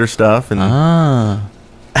climbing under stuff. And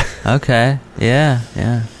Okay.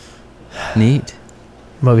 Yeah. Neat.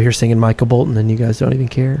 I'm over here singing Michael Bolton, and you guys don't even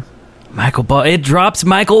care. It drops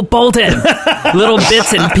Michael Bolton. Little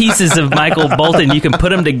bits and pieces of Michael Bolton. You can put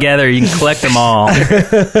them together. You can collect them all.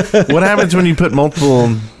 What happens when you put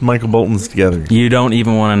multiple Michael Boltons together? You don't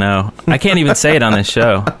even want to know. I can't even say it on this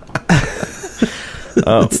show.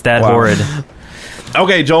 It's that horrid.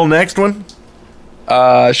 Okay, Joel, next one.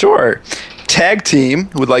 Sure. Tag team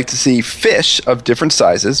would like to see fish of different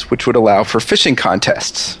sizes, which would allow for fishing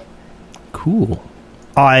contests. Cool.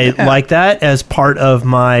 I like that as part of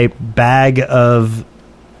my bag of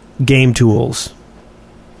game tools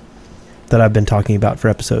that I've been talking about for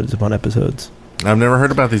episodes upon episodes. I've never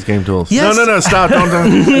heard about these game tools. Yes. No, stop. Don't.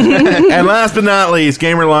 And last but not least,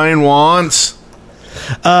 Gamer Lion wants...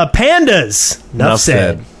 Pandas. Enough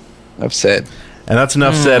said. I've said. And that's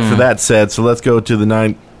enough said for that said. So let's go to the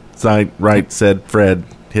 9th side right said Fred.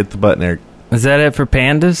 Hit the button, Eric. Is that it for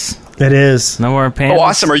pandas? It is. No more pandas? Oh,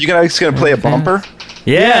 awesome. Are you guys going to play a bumper?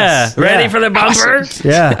 Yeah. Yes. Ready Yeah. for the bumper? Awesome.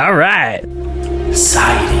 Yeah. All right.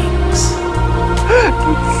 Sightings.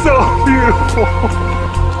 So beautiful.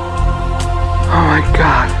 Oh my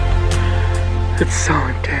god. It's so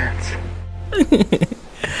intense.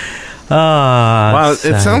 Wow,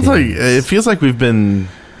 it sounds like... It feels like we've been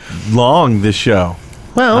long, this show.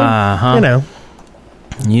 Well, Uh-huh. you know.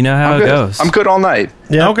 You know how it goes. I'm good all night.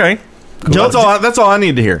 Yeah. Okay. Joel- That's all I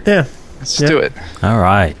need to hear. Yeah. Let's do it. All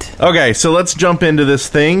right. Okay, so let's jump into this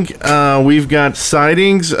thing. We've got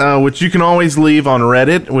sightings, which you can always leave on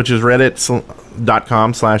Reddit, which is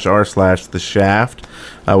reddit.com/r/the shaft.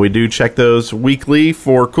 We do check those weekly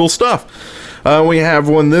for cool stuff. We have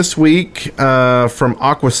one this week from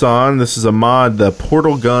Aquason. This is a mod, the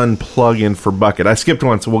Portal Gun plugin for Bucket. I skipped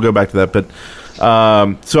one, so we'll go back to that. But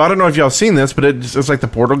so I don't know if y'all seen this, but it's like the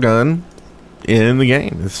Portal Gun in the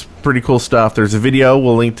game. It's pretty cool stuff. There's a video.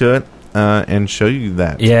 We'll link to it. And show you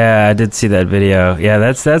that. Yeah, I did see that video.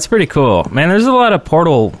 Yeah, that's pretty cool. Man, there's a lot of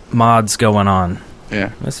Portal mods going on.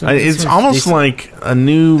 Yeah. It's almost like a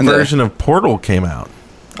new version of Portal came out.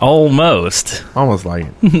 Almost. Almost like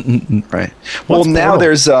it. Right. Well, now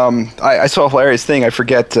there's I saw a hilarious thing. I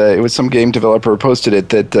forget. It was some game developer posted it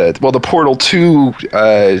that the Portal 2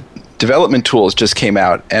 development tools just came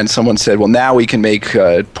out, and someone said, well, now we can make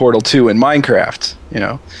Portal 2 in Minecraft.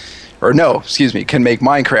 Or no, excuse me, can make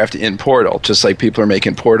Minecraft in Portal, just like people are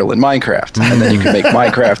making Portal in Minecraft. And then you can make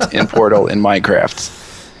Minecraft in Portal in Minecraft.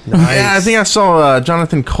 Nice. Yeah, I think I saw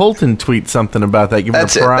Jonathan Colton tweet something about that, giving a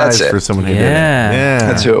prize for someone who did it. Yeah.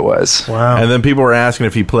 That's who it was. Wow. And then people were asking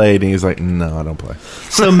if he played, and he's like, no, I don't play.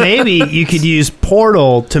 So maybe you could use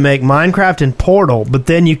Portal to make Minecraft in Portal, but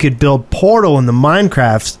then you could build Portal in the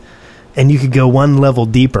Minecraft, and you could go one level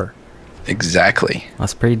deeper. Exactly.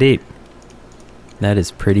 That's pretty deep. That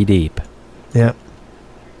is pretty deep. Yeah.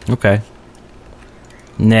 Okay.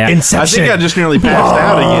 Nah. Inception. I think I just nearly passed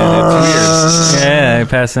out again. It's weird. Yeah, you're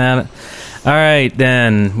passing out. All right,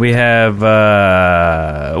 then we have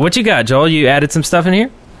what you got, Joel? You added some stuff in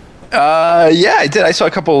here? Yeah, I did. I saw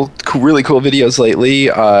a couple really cool videos lately.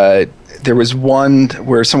 There was one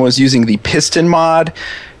where someone was using the piston mod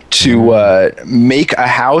to make a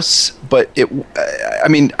house, but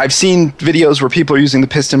I've seen videos where people are using the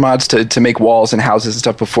piston mods to make walls and houses and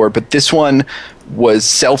stuff before, but this one was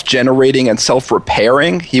self-generating and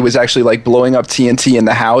self-repairing. He was actually like blowing up TNT in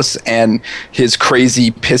the house, and his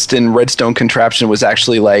crazy piston redstone contraption was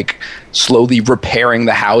actually like slowly repairing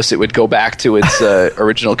the house. It would go back to its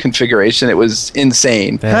original configuration. It was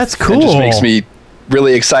insane. That's cool. It just makes me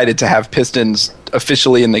really excited to have pistons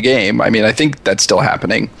officially in the game. I mean, I think that's still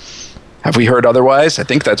happening. Have we heard otherwise? I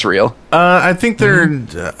think that's real. I think they're...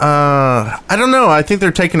 I don't know. I think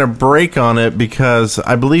they're taking a break on it because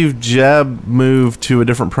I believe Jeb moved to a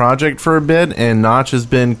different project for a bit, and Notch has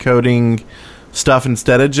been coding stuff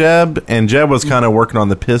instead of Jeb, and Jeb was kind of working on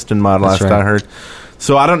the piston mod last I heard.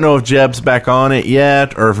 So I don't know if Jeb's back on it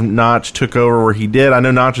yet, or if Notch took over where he did. I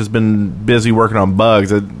know Notch has been busy working on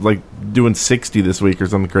bugs, like doing 60 this week or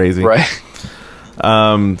something crazy. Right.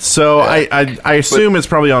 So I assume it's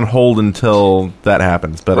probably on hold until that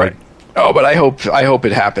happens. But right. But I hope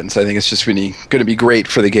it happens. I think it's just really going to be great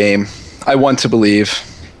for the game. I want to believe.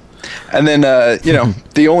 And then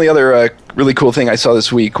the only other really cool thing I saw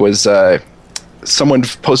this week was someone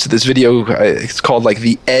posted this video. It's called like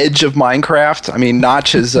the Edge of Minecraft. I mean,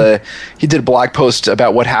 Notch is he did a blog post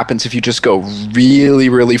about what happens if you just go really,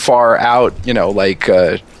 really far out.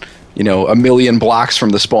 A million blocks from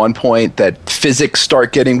the spawn point, that physics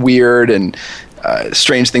start getting weird and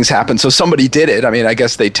strange things happen. So somebody did it. I mean, I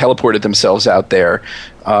guess they teleported themselves out there.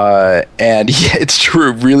 And yeah, it's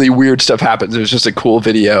true. Really weird stuff happens. It was just a cool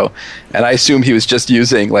video. And I assume he was just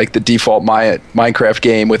using like the default Minecraft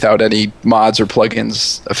game without any mods or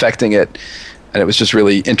plugins affecting it. And it was just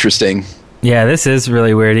really interesting. Yeah, this is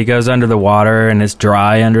really weird. He goes under the water and it's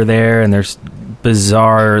dry under there, and there's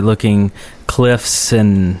bizarre looking cliffs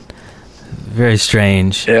and very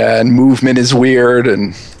strange. Yeah, and movement is weird,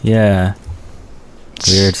 and yeah,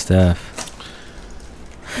 weird stuff.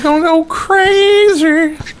 Don't go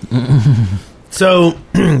crazy. So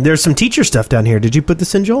there's some teacher stuff down here. Did you put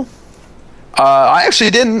this in, Joel? I actually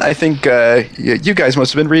didn't. I think you guys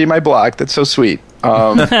must have been reading my blog. That's so sweet.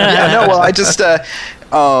 I just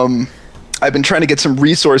I've been trying to get some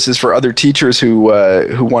resources for other teachers who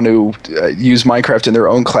want to use Minecraft in their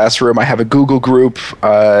own classroom. I have a Google group,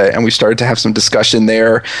 and we started to have some discussion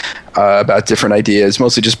there about different ideas,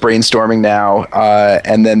 mostly just brainstorming now.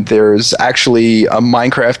 And then there's actually a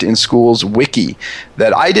Minecraft in Schools wiki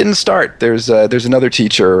that I didn't start. There's another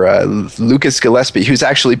teacher, Lucas Gillespie, who's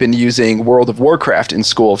actually been using World of Warcraft in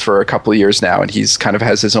school for a couple of years now, and he's kind of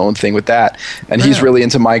has his own thing with that. And he's really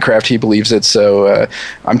into Minecraft. He believes it. So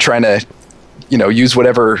I'm trying to use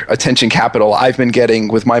whatever attention capital I've been getting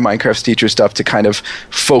with my Minecraft teacher stuff to kind of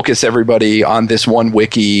focus everybody on this one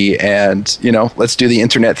wiki, and let's do the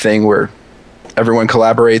internet thing where everyone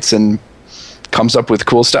collaborates and comes up with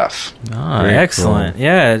cool stuff. Oh, excellent. Cool.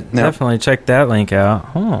 Yeah, definitely check that link out.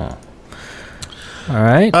 Oh. All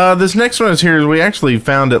right. This next one is here. We actually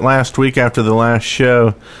found it last week after the last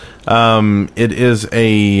show. It is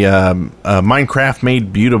a Minecraft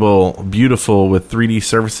made beautiful with 3D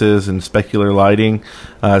surfaces and specular lighting.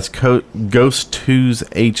 It's Ghost 2's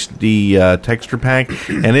HD texture pack,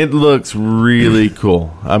 and it looks really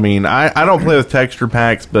cool. I mean, I don't play with texture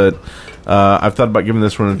packs, but I've thought about giving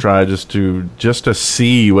this one a try just to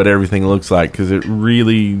see what everything looks like, because it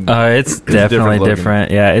really it's definitely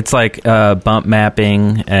different. Yeah, it's like bump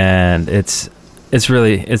mapping, and it's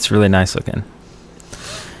really nice looking.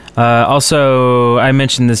 Also, I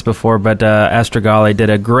mentioned this before, but Astrogali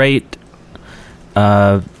did a great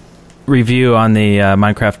review on the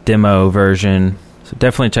Minecraft demo version, so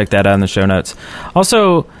definitely check that out in the show notes.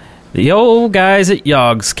 Also, the old guys at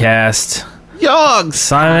Yogscast,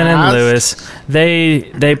 Simon and Lewis,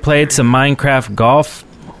 they played some Minecraft golf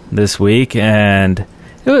this week, and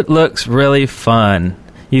it looks really fun.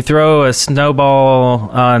 You throw a snowball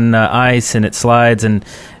on ice and it slides, and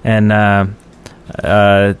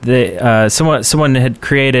someone had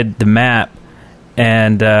created the map,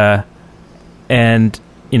 and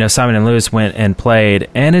Simon and Lewis went and played,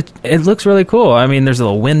 and it looks really cool. I mean, there's a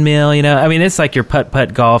little windmill, I mean, it's like your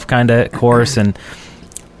putt golf kind of course, and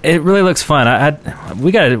it really looks fun.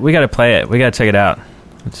 We gotta play it. We gotta check it out.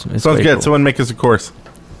 It's sounds good. Cool. Someone make us a course.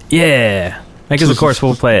 Yeah, make us a course.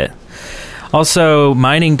 We'll play it. Also,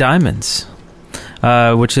 Mining Diamonds,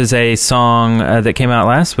 which is a song that came out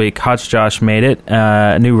last week. Hotch Josh made it,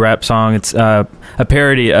 a new rap song. It's a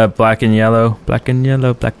parody of Black and Yellow. Black and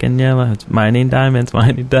Yellow, Black and Yellow. It's mining diamonds,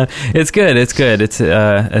 mining diamonds. It's good. It's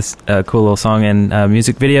a cool little song, and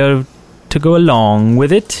music video to go along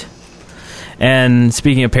with it. And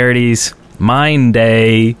speaking of parodies, Mine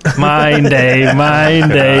Day.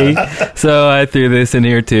 So I threw this in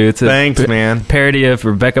here too. It's a Thanks, man. parody of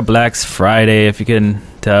Rebecca Black's Friday, if you can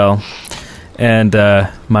tell, and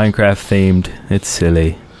Minecraft themed. It's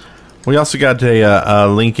silly. We also got a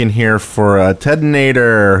link in here for Ted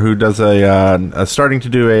Nader, who does starting to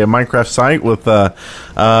do a Minecraft site with a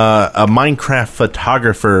Minecraft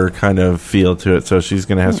photographer kind of feel to it. So she's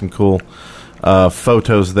going to have some cool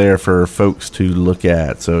photos there for folks to look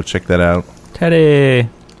at. So check that out. Teddy,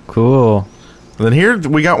 cool. And then here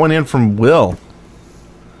we got one in from Will.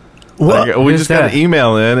 What? We just got an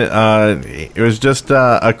email in. It was just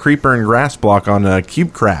a creeper and grass block on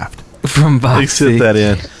CubeCraft. From Boxy. They sent that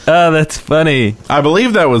in. Oh, that's funny. I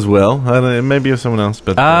believe that was Will. Maybe it was someone else.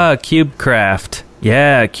 But CubeCraft.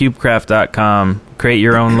 Yeah, cubecraft.com. Create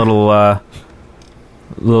your own little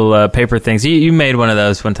paper things. You made one of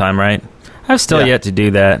those one time, right? I've still yet to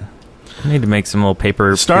do that. I need to make some little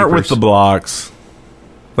paper. Start papers. with the blocks.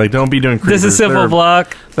 Like, don't be doing creepers. This is a simple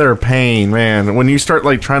block. They're a pain, man. When you start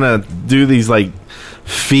like trying to do these like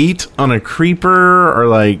feet on a creeper or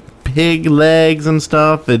like pig legs and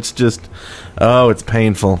stuff, it's just it's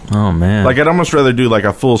painful. Oh man. Like, I'd almost rather do like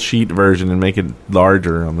a full sheet version and make it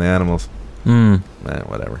larger on the animals.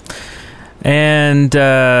 Whatever. And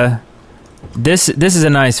this is a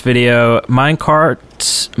nice video.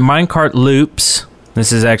 Minecart loops.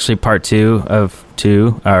 This is actually part 2 of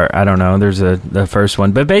 2, or I don't know. There's the first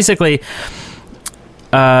one, but basically,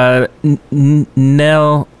 Nellal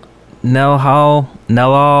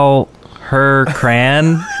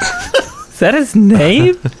Hercran. Is that his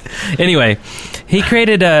name? Anyway, he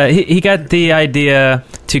created he got the idea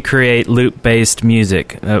to create loop-based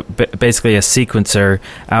music, basically a sequencer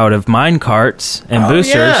out of minecarts and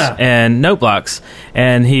boosters and note blocks.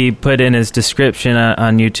 And he put in his description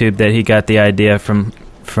on YouTube that he got the idea from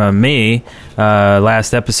me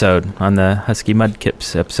last episode on the Husky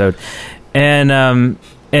Mudkips episode, and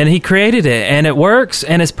he created it, and it works,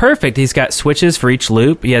 and it's perfect. He's got switches for each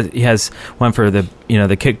loop. He has one for the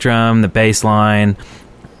the kick drum, the bass line,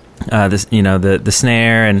 the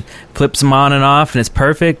snare, and flips them on and off, and it's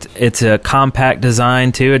perfect. It's a compact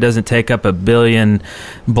design too. It doesn't take up a billion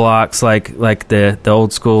blocks like the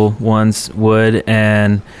old school ones would,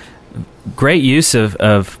 and great use of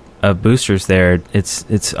boosters there.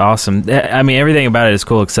 It's awesome. I mean, everything about it is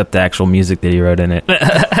cool except the actual music that he wrote in it.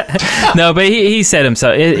 No, but he said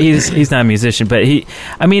himself he's not a musician, but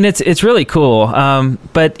it's really cool.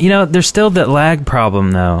 But there's still that lag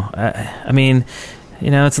problem though. I mean,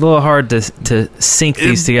 it's a little hard to sync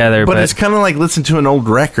these together. But it's kind of like listen to an old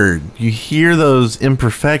record. You hear those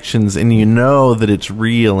imperfections and you know that it's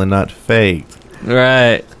real and not fake.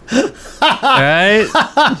 Right. Right.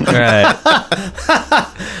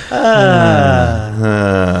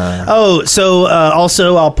 Also,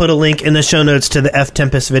 I'll put a link in the show notes to the F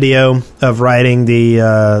Tempest video of riding the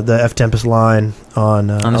F Tempest line on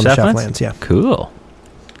the Shaftlands. Yeah, cool.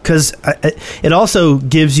 Because it also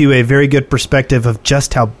gives you a very good perspective of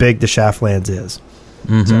just how big the Shaftlands is.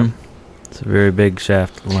 Mm-hmm. So. It's a very big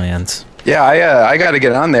Shaftlands. Yeah, I got to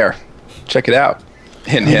get on there. Check it out.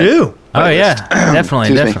 Hint, hint. You do. Oh yeah,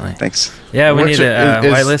 definitely. Thanks. Yeah, we need to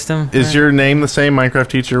whitelist him. Is your name the same, Minecraft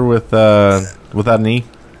teacher without an E?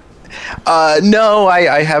 No,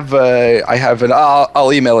 I have an.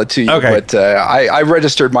 I'll email it to you. Okay. But I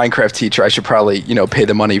registered Minecraft teacher. I should probably pay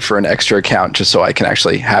the money for an extra account just so I can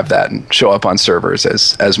actually have that and show up on servers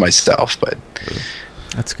as myself. But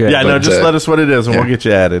that's good. Yeah, just let us what it is and we'll get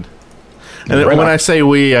you added. And when I say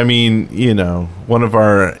we, I mean, one of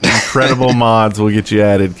our incredible mods will get you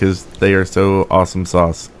added because they are so awesome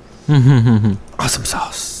sauce. Awesome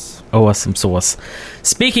sauce. Awesome sauce.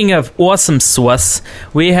 Speaking of awesome sauce,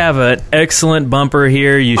 we have an excellent bumper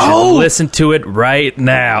here. You should listen to it right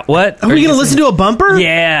now. What? Are we going to listen to a bumper?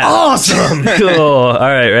 Yeah. Awesome. Cool. All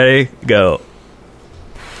right, ready? Go.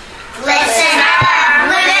 Listen up.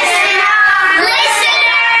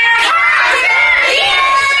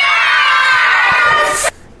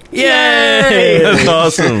 Yay! That's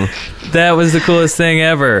awesome. That was the coolest thing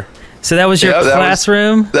ever. So that was your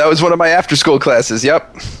classroom? That was one of my after-school classes,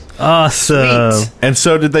 yep. Awesome. Sweet. And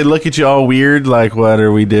so did they look at you all weird, like, what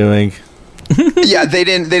are we doing? Yeah, they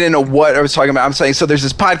didn't know what I was talking about. I'm saying, so there's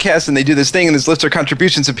this podcast, and they do this thing, and there's lists of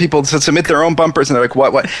contributions, and people submit their own bumpers, and they're like,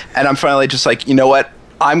 what? And I'm finally just like, you know what?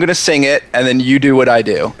 I'm going to sing it, and then you do what I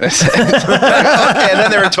do. Okay, and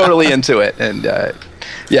then they were totally into it, and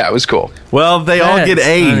yeah, it was cool. Well, they all get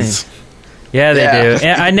A's. Funny. Yeah, they do.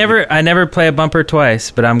 And I never play a bumper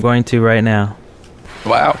twice, but I'm going to right now.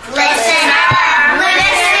 Wow. Listen up,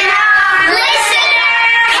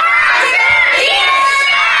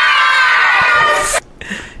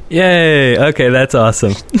 listener, Yay! Okay, that's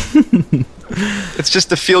awesome. It's just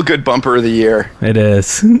the feel-good bumper of the year. It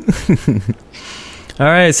is. All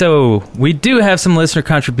right, so we do have some listener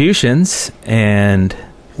contributions, and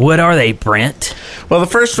what are they, Brent? Well, the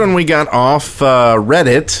first one we got off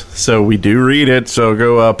Reddit, so we do read it, so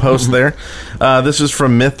go post there. This is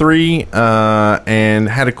from Mithri, and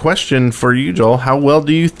had a question for you, Joel. How well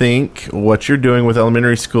do you think what you're doing with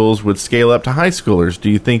elementary schools would scale up to high schoolers? Do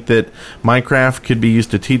you think that Minecraft could be used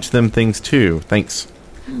to teach them things too? Thanks.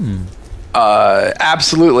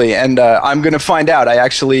 Absolutely, and I'm going to find out. I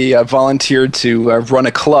actually volunteered to run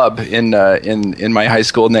a club in my high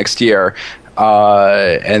school next year.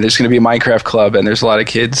 And there's going to be a Minecraft club, and there's a lot of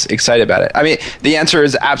kids excited about it. I mean, the answer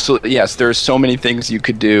is absolutely yes. There's so many things you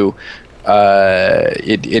could do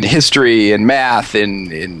in history, in math,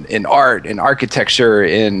 in art, in architecture.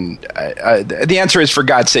 The answer is, for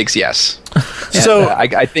God's sakes, yes. So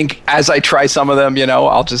I think as I try some of them,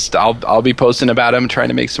 I'll be posting about them, trying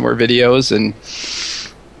to make some more videos, and.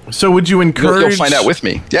 So would you encourage... You'll find out with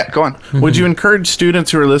me. Yeah, go on. Would you encourage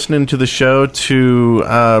students who are listening to the show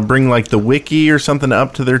to bring like the wiki or something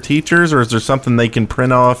up to their teachers, or is there something they can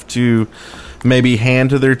print off to maybe hand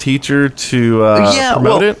to their teacher to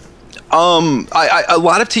promote it? A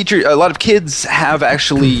lot of kids have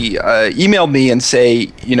actually emailed me and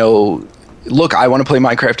say, look, I want to play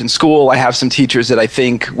Minecraft in school. I have some teachers that I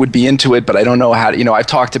think would be into it, but I don't know how to, I've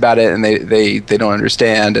talked about it and they don't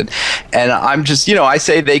understand. And I'm just, I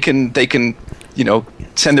say they can,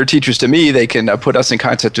 send their teachers to me. They can put us in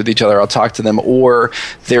contact with each other. I'll talk to them. Or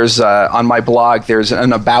there's, on my blog, there's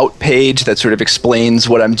an about page that sort of explains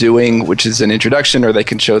what I'm doing, which is an introduction, or they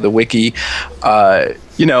can show the wiki.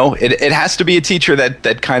 It has to be a teacher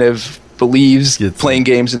that kind of believes playing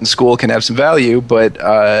games in school can have some value, but,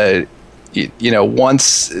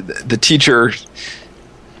 once the teacher,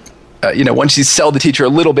 once you sell the teacher a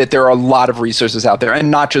little bit, there are a lot of resources out there, and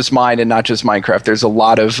not just mine and not just Minecraft. There's a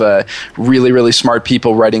lot of really, really smart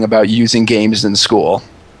people writing about using games in school.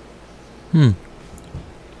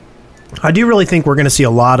 I do really think we're going to see a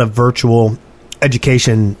lot of virtual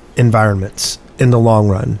education environments in the long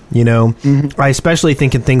run. I especially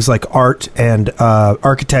think in things like art and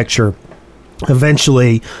architecture.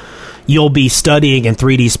 Eventually, you'll be studying in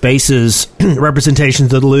 3D spaces,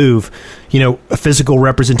 representations of the Louvre, physical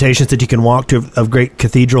representations that you can walk to of great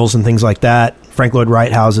cathedrals and things like that, Frank Lloyd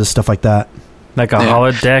Wright houses, stuff like that. Like a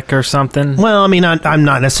holodeck or something? Well, I mean, I'm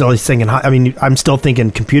not necessarily thinking, I'm still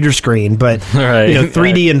thinking computer screen, but,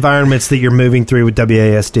 3D environments that you're moving through with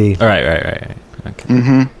WASD. Right. Okay.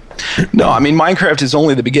 Mm-hmm. No, I mean, Minecraft is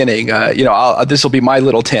only the beginning. This will be my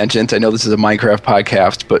little tangent. I know this is a Minecraft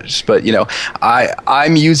podcast, but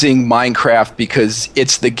I'm using Minecraft because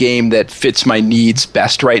it's the game that fits my needs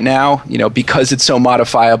best right now. Because it's so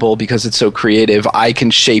modifiable, because it's so creative, I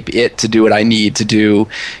can shape it to do what I need to do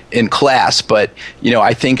in class. But,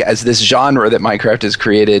 I think as this genre that Minecraft has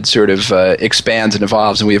created sort of expands and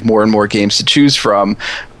evolves, and we have more and more games to choose from,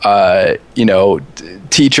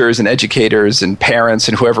 teachers and educators and parents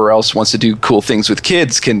and whoever else wants to do cool things with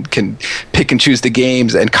kids can pick and choose the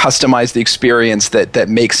games and customize the experience that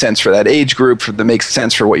makes sense for that age group, that makes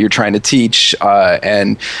sense for what you're trying to teach.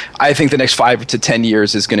 And I think the next 5 to 10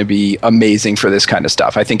 years is going to be amazing for this kind of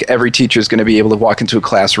stuff. I think every teacher is going to be able to walk into a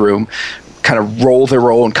classroom, kind of roll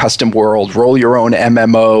their own custom world, roll your own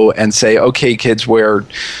MMO, and say, okay, kids, we're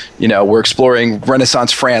exploring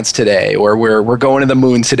Renaissance France today, or we're going to the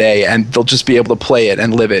moon today, and they'll just be able to play it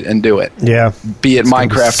and live it and do it. Yeah. Be it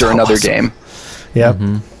Minecraft or another game. Yeah.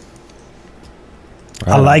 Mm-hmm.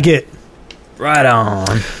 I like it. Right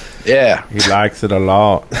on. Yeah. He likes it a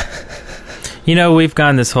lot. We've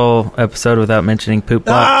gone this whole episode without mentioning poop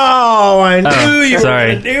blocks. Oh, I knew you were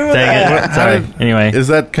going to do that. Dang it. Sorry. Anyway. Is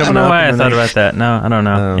that coming up? I don't know why I thought about that. No, I don't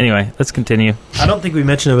know. Anyway, let's continue. I don't think we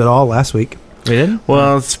mentioned it at all last week. We didn't?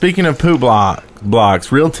 Well, speaking of poop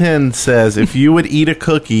blocks, Real 10 says, if you would eat a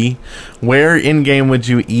cookie, where in-game would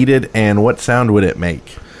you eat it, and what sound would it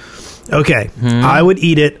make? Okay, I would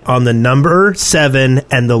eat it on the number 7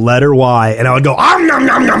 and the letter Y, and I would go, nom nom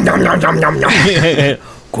nom nom nom nom nom nom nom.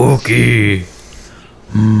 Cookie.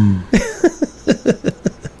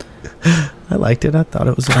 I liked it. I thought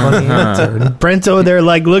it was a funny answer. Brent's over there,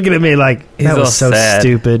 looking at me like, that was so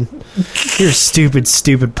stupid. You're a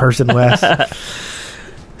stupid person, Wes.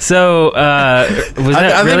 So, was that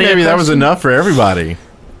I really think maybe that was enough for everybody.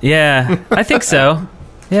 Yeah, I think so.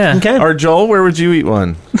 Yeah. Okay. Or Joel, where would you eat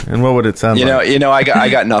one? And what would it sound like? I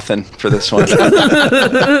got nothing for this one.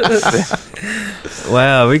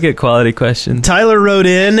 Wow, we get quality questions. Tyler wrote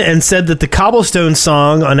in and said that the Cobblestone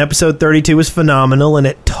song on episode 32 was phenomenal, and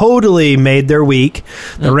it totally made their week.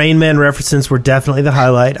 The Rain Man references were definitely the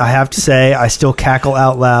highlight. I have to say, I still cackle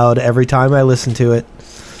out loud every time I listen to it.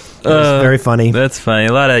 It's very funny. That's funny.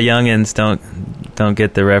 A lot of youngins don't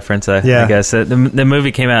get the reference, I guess. The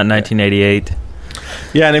movie came out in 1988.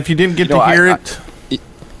 Yeah, and if you didn't get to hear it...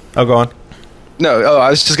 go on. No, I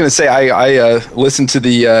was just going to say I listened to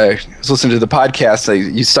the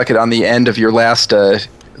podcast. You stuck it on the end of your last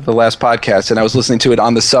podcast, and I was listening to it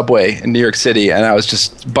on the subway in New York City, and I was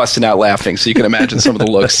just busting out laughing. So you can imagine some of the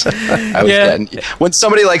looks I was getting. When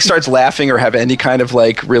somebody like starts laughing or have any kind of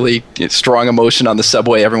like really strong emotion on the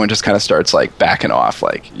subway, everyone just kind of starts like backing off,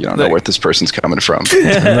 like you don't know where this person's coming from.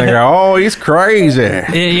 And they go, "Oh, he's crazy."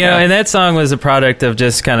 And that song was a product of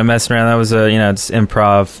just kind of messing around. That was it's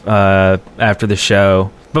improv after the show.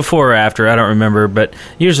 Before or after, I don't remember, but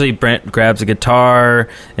usually Brent grabs a guitar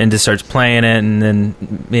and just starts playing it, and then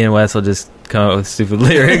me and Wes will just come up with stupid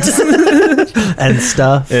lyrics. And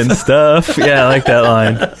stuff. Yeah, I like that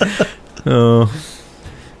line. Oh.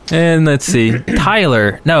 And let's see.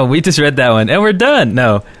 Tyler. No, we just read that one, and we're done.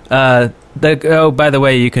 No. By the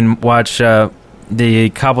way, you can watch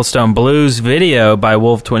the Cobblestone Blues video by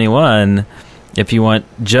Wolf21 if you want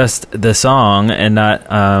just the song and not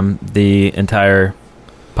the entire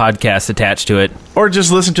podcast attached to it. Or just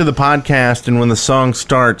listen to the podcast, and when the song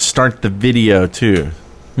starts, start the video too.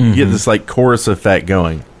 You get this like chorus effect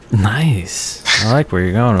going. Nice. I like where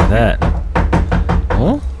you're going with that.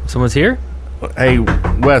 Oh, someone's here? Hey,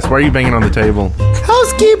 Wes, why are you banging on the table?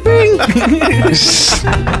 Housekeeping!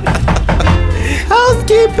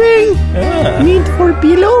 Housekeeping! Meat for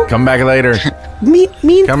pillow? Come back later.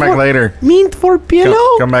 Come back later. Meat for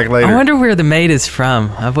pillow? Come back later. I wonder where the maid is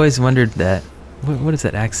from. I've always wondered that. What is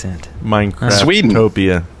that accent? Minecraft. Sweden.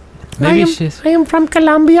 Topia. Maybe she's... I am from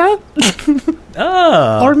Colombia.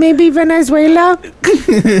 Oh. Or maybe Venezuela.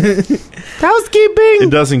 Housekeeping! It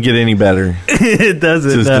doesn't get any better. It doesn't.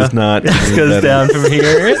 It just does not. It just goes down from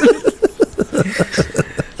here.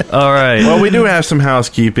 All right. Well, we do have some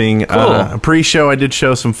housekeeping. Cool. Pre-show, I did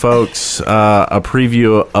show some folks a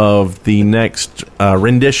preview of the next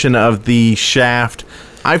rendition of the Shaft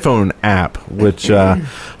iPhone app, which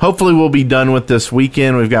hopefully we'll be done with this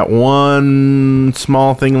weekend. We've got one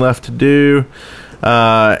small thing left to do,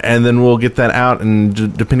 and then we'll get that out,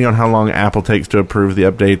 and depending on how long Apple takes to approve the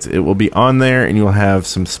updates, it will be on there, and you'll have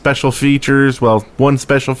some special features. Well, one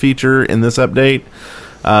special feature in this update,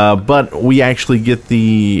 but we actually get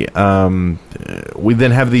the we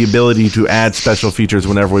then have the ability to add special features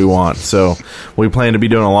whenever we want. So we plan to be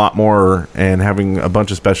doing a lot more and having a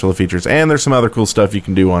bunch of special features, and there's some other cool stuff you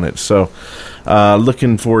can do on it. So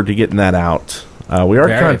looking forward to getting that out. We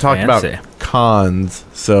already kind of talked about cons,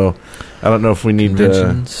 so I don't know if we need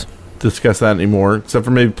to discuss that anymore, except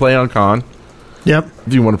for maybe Play on Con. Yep.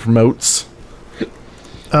 Do you want to promote?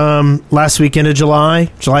 Last weekend of July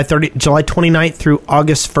 29th through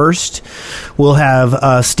August 1st, we'll have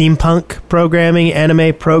steampunk programming,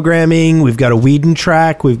 anime programming. We've got a Whedon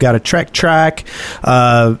track. We've got a Trek track.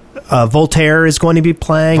 Voltaire is going to be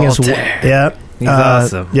playing as well. Yep. He's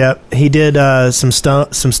awesome. Yep. He did some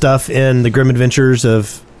stuff in the Grim Adventures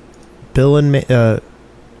of Bill and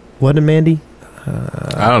what and Mandy?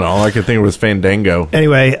 I don't know. All I could think was Fandango.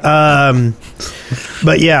 Anyway,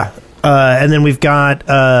 but yeah. And then we've got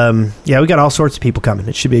we got all sorts of people coming.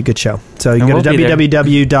 It should be a good show. So you can go to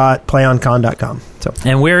www.playoncon.com. So,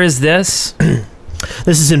 and where is this?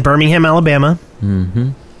 This is in Birmingham, Alabama. Mm-hmm.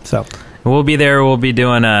 So we'll be there. We'll be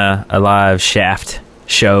doing a live Shaft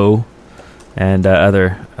show and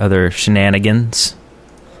other shenanigans.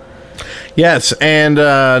 Yes, and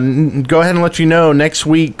go ahead and let you know next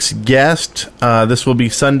week's guest. This will be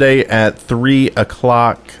Sunday at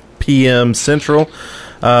 3:00 p.m. Central.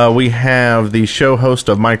 We have the show host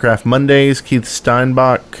of Minecraft Mondays, Keith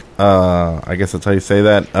Steinbach. I guess that's how you say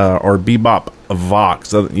that, or Bebop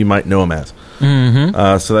Vox. You might know him as.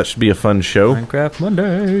 Mm-hmm. So that should be a fun show. Minecraft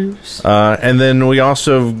Mondays. And then we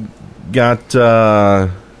also got. We're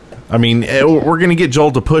going to get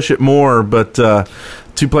Joel to push it more, but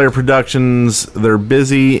Two Player Productions, they're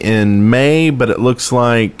busy in May, but it looks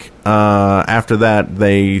like after that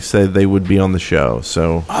they said they would be on the show.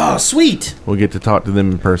 So sweet. We'll get to talk to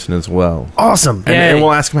them in person as well. Awesome. And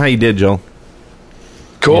we'll ask them how you did, Joel.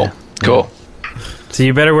 Cool. Yeah. Cool. So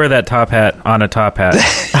you better wear that top hat on a top hat.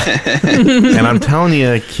 And I'm telling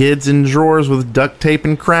you, kids in drawers with duct tape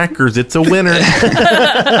and crackers, it's a winner.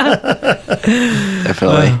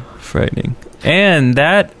 Definitely. Frightening. And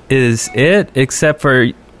that is it, except for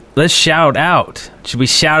let's shout out. Should we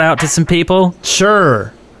shout out to some people?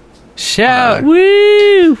 Sure. Shout.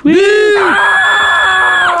 Woo! Woo!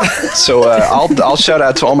 So I'll shout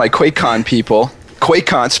out to all my QuakeCon people.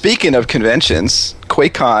 QuakeCon, speaking of conventions,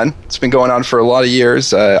 QuakeCon, it's been going on for a lot of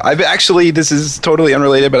years. I've actually, this is totally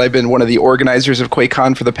unrelated, but I've been one of the organizers of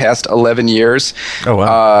QuakeCon for the past 11 years. Oh,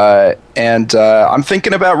 wow. And I'm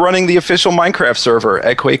thinking about running the official Minecraft server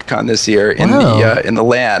at QuakeCon this year in the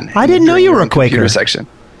LAN. I didn't know you were a computer Quaker. Section.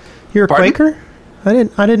 You're a Pardon? Quaker? I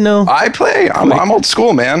didn't know. I play. I'm old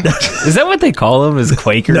school, man. Is that what they call them? Is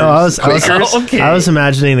Quakers? No, I was Okay. I was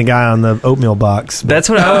imagining the guy on the oatmeal box. That's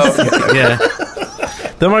what I was. Yeah.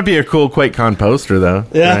 That might be a cool QuakeCon poster, though.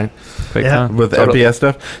 Yeah. Right? QuakeCon. With FPS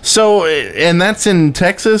stuff. So, and that's in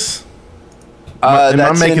Texas?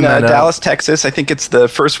 That's in Dallas, Texas. I think it's the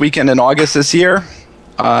first weekend in August this year.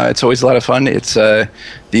 It's always a lot of fun. It's the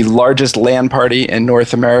largest LAN party in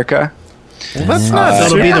North America. Well, that's not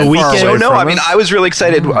So it'll be the weekend. So no, from I mean, us. I was really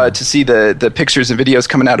excited to see the pictures and videos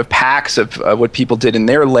coming out of PAX of what people did in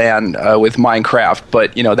their LAN with Minecraft.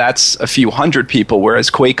 But that's a few hundred people, whereas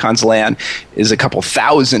QuakeCon's LAN is a couple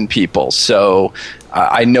thousand people. So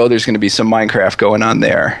I know there's going to be some Minecraft going on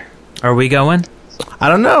there. Are we going? I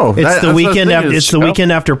don't know. It's the weekend after. It's the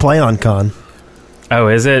weekend after PlayOnCon. Oh,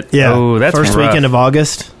 is it? Yeah. Oh, that's first rough. weekend of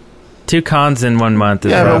August. 2 cons in 1 month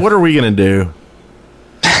is Yeah, rough. but what are we going to do?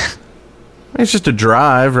 It's just a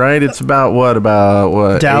drive, right? It's about what?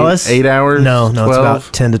 Dallas? 8 hours? No, it's 12? about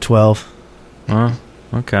 10 to 12. Oh,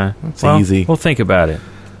 okay. That's Well, easy. We'll think about it.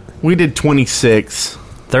 We did 26.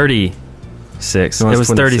 36. No, it it's was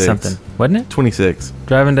 26. 30-something, wasn't it? 26.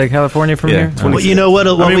 Driving to California from Yeah, here? 26. Well, you know what?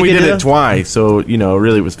 I mean, we could did do? it twice, so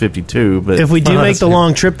really it was 52. But If we do make that's the fair.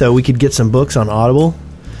 long trip, though, we could get some books on Audible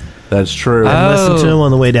that's true. and listen to Oh. them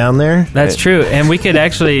on the way down there. That's true. And we could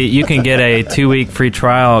actually, you can get a 2-week free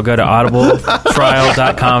trial. Go to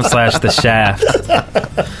audibletrial.com/the shaft.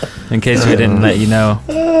 In case we didn't let you know.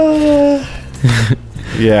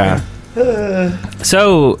 Yeah.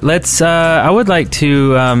 So let's. I would like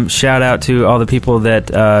to shout out to all the people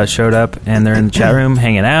that showed up and they're in the chat room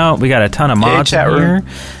hanging out. We got a ton of mods chat in room. here,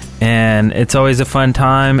 and it's always a fun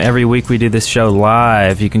time. Every week we do this show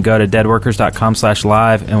live. You can go to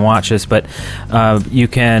deadworkers.com/live and watch us, but you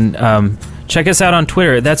can check us out on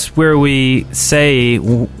Twitter. That's where we say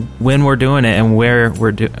when we're doing it and where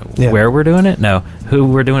we're doing it. No, who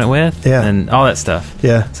we're doing it with. Yeah. And all that stuff.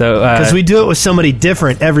 Yeah. So Because we do it with somebody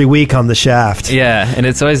different every week on the Shaft. yeah, and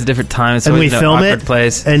it's always a different time. It's And we always an film awkward it,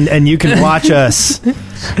 place. and you can watch us.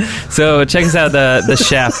 So check us out, the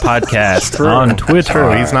Shaft podcast on Twitter.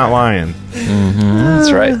 True, he's not lying.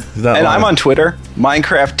 That's right. that And long? I'm on Twitter,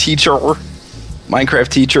 Minecraft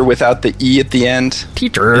Teacher without the E at the end.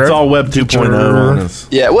 Teacher. It's all Web 2.0 on us.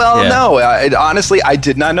 Yeah, well, Yeah. no, honestly, I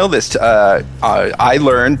did not know this. I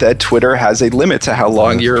learned that Twitter has a limit to how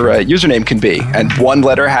long your username can be, and one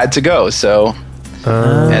letter had to go. So,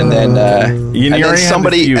 and then You already had a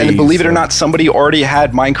somebody, few and E's, believe it or so. not, somebody already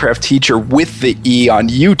had Minecraft Teacher with the E on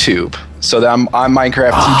YouTube. So that I'm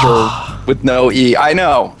Minecraft Teacher with no E. I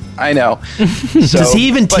know. So, Does he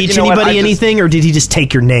even but teach you know what? anybody I just- anything, or did he just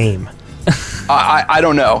take your name? I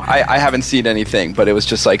don't know. I haven't seen anything, but it was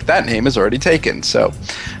just like that name is already taken. So,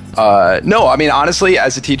 no, I mean, honestly,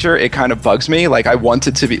 as a teacher, it kind of bugs me. Like, I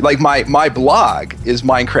wanted to be like my blog is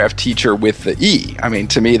Minecraft Teacher with the E. I mean,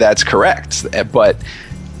 to me, that's correct. But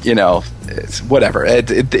it's whatever.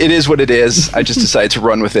 It is what it is. I just decided to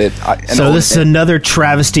run with it. So this is another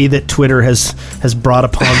travesty that Twitter has brought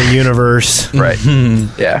upon the universe. right.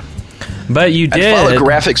 Yeah. But you And follow did.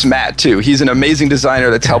 Graphics Matt too. He's an amazing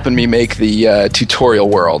designer that's helping me make the tutorial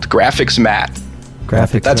world. Graphics Matt.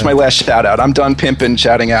 Graphics. That's my last shout out. I'm done pimping,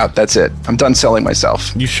 shouting out. That's it. I'm done selling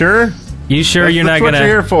myself. You sure? You sure That's- you're not that's what gonna?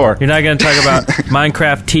 you're here for. You're not gonna talk about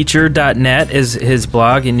MinecraftTeacher.net is his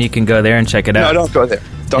blog, and you can go there and check it No, out. don't go there.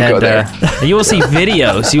 Don't And, go there. you will see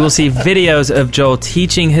videos. You will see videos of Joel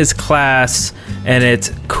teaching his class, and it's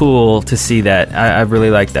cool to see that. I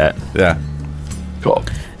really like that. Yeah. Cool.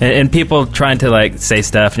 And people trying to like say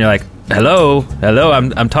stuff, and you're like, hello,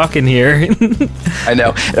 I'm talking here. I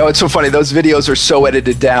know. It's so funny. Those videos are so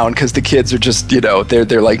edited down because the kids are just,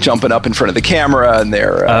 they're like jumping up in front of the camera and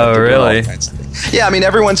they're. Oh, they're doing all really? kinds of things. Yeah, I mean,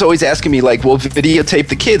 everyone's always asking me like, "Well, videotape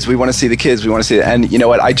the kids. We want to see the kids. We want to see." And you know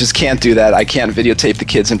what? I just can't do that. I can't videotape the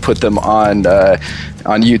kids and put them on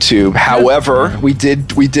YouTube. However, we did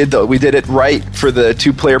it right for the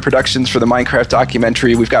 2-player productions for the Minecraft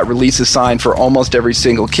documentary. We've got releases signed for almost every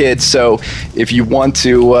single kid. So if you want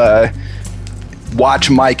to watch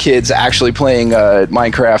my kids actually playing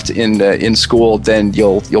Minecraft in school, then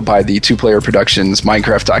you'll buy the 2 Player Productions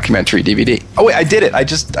Minecraft documentary DVD. Oh wait, I did it. I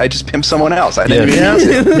just pimped someone else. I didn't even use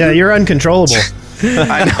it. Yeah, you're uncontrollable.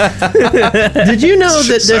 I know. Did you know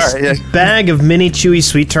that this bag of mini chewy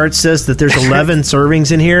sweet tarts says that there's 11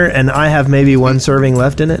 servings in here, and I have maybe 1 serving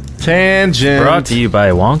left in it? Tangent. Brought to you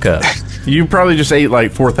by Wonka. You probably just ate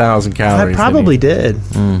like 4,000 calories. I probably did.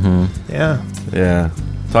 Mm-hmm. Yeah. Yeah.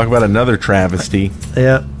 Talk about another travesty.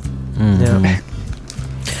 Yeah. Mm-hmm. Yeah.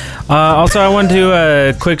 Also, I want to do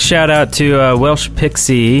a quick shout out to Welsh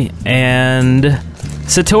Pixie and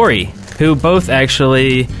Satori, who both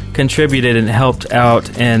actually contributed and helped out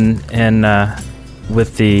in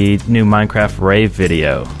with the new Minecraft rave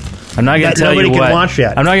video. I'm not going to tell you what. Can watch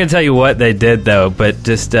yet. I'm not going to tell you what they did though, but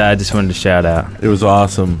just wanted to shout out. It was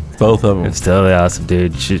awesome, both of them. It's totally awesome,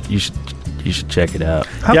 dude. You should check it out.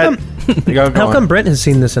 How come Brent has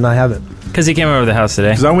seen this and I haven't? Because he came over to the house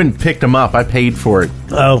today. Because I went and picked him up. I paid for it.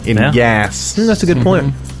 Oh, in gas. That's a good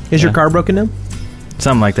point. Is your car broken now?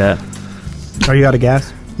 Something like that. Are you out of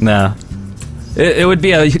gas? No. It would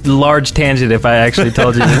be a large tangent if I actually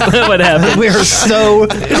told you what happened.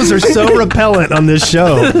 Those are so repellent on this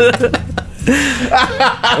show.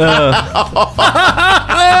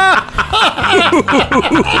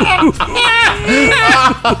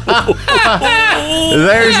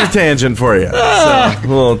 There's a tangent for you. So, a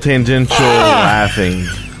little tangential laughing.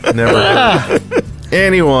 Never hurt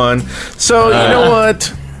anyone. So, you know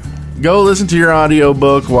what? Go listen to your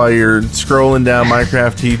audiobook while you're scrolling down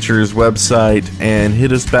Minecraft Teacher's website, and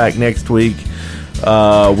hit us back next week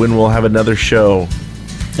when we'll have another show.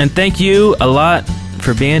 And thank you a lot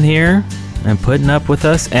for being here and putting up with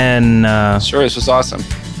us, and sure, this was awesome.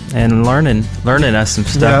 And learning us some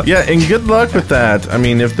stuff. Yeah, and good luck with that. I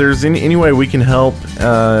mean, if there's any way we can help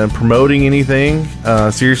promoting anything,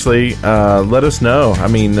 seriously, let us know. I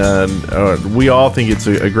mean, we all think it's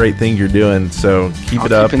a great thing you're doing, so keep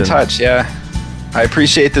it up. Keep in touch, yeah. I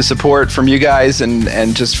appreciate the support from you guys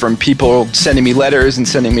and just from people sending me letters and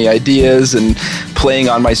sending me ideas and playing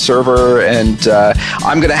on my server. And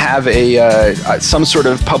I'm going to have some sort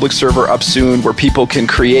of public server up soon where people can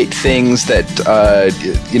create things that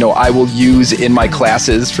I will use in my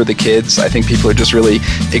classes for the kids. I think people are just really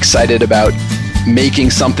excited about making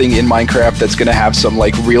something in Minecraft that's going to have some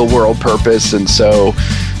like real world purpose. And so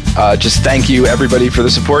just thank you everybody for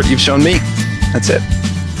the support you've shown me. That's it.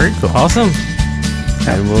 Very cool. Awesome.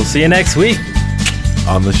 And we'll see you next week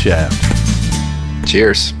on The Shaft.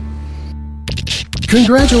 Cheers.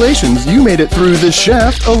 Congratulations, you made it through The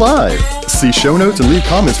Shaft alive. See show notes and leave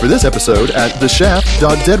comments for this episode at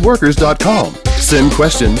theshaft.deadworkers.com. Send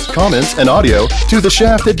questions, comments, and audio to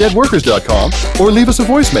theshaft@deadworkers.com or leave us a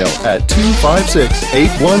voicemail at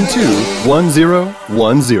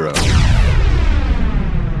 256-812-1010.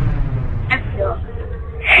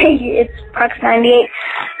 Hey, it's Prox98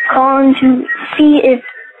 calling to see if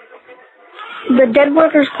the Dead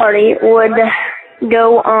Workers Party would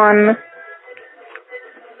go on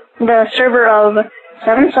the server of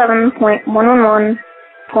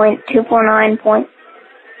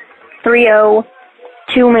 77.111.249.30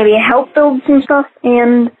 to maybe help build some stuff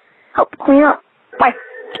and help clean up. Bye.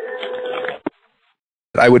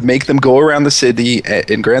 I would make them go around the city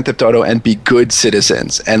in Grand Theft Auto and be good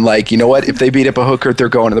citizens. And like, you know what? If they beat up a hooker, they're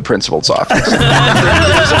going to the principal's office.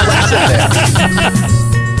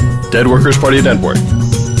 Dead Workers Party Network.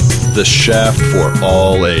 The Shaft for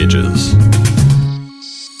all ages.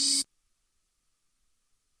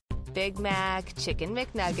 Big Mac, Chicken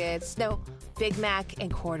McNuggets, no, Big Mac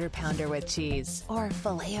and Quarter Pounder with cheese, or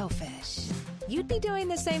Filet-O-Fish. You'd be doing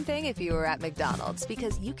the same thing if you were at McDonald's,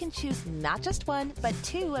 because you can choose not just one, but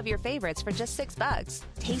 2 of your favorites for just $6.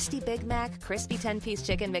 Tasty Big Mac, crispy 10-piece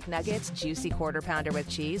Chicken McNuggets, juicy Quarter Pounder with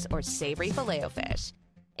cheese, or savory Filet-O-Fish.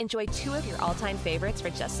 Enjoy 2 of your all-time favorites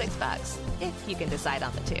for just $6, if you can decide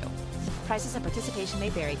on the 2. Prices and participation may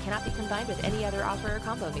vary, cannot be combined with any other offer or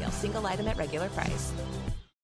combo meal, single item at regular price.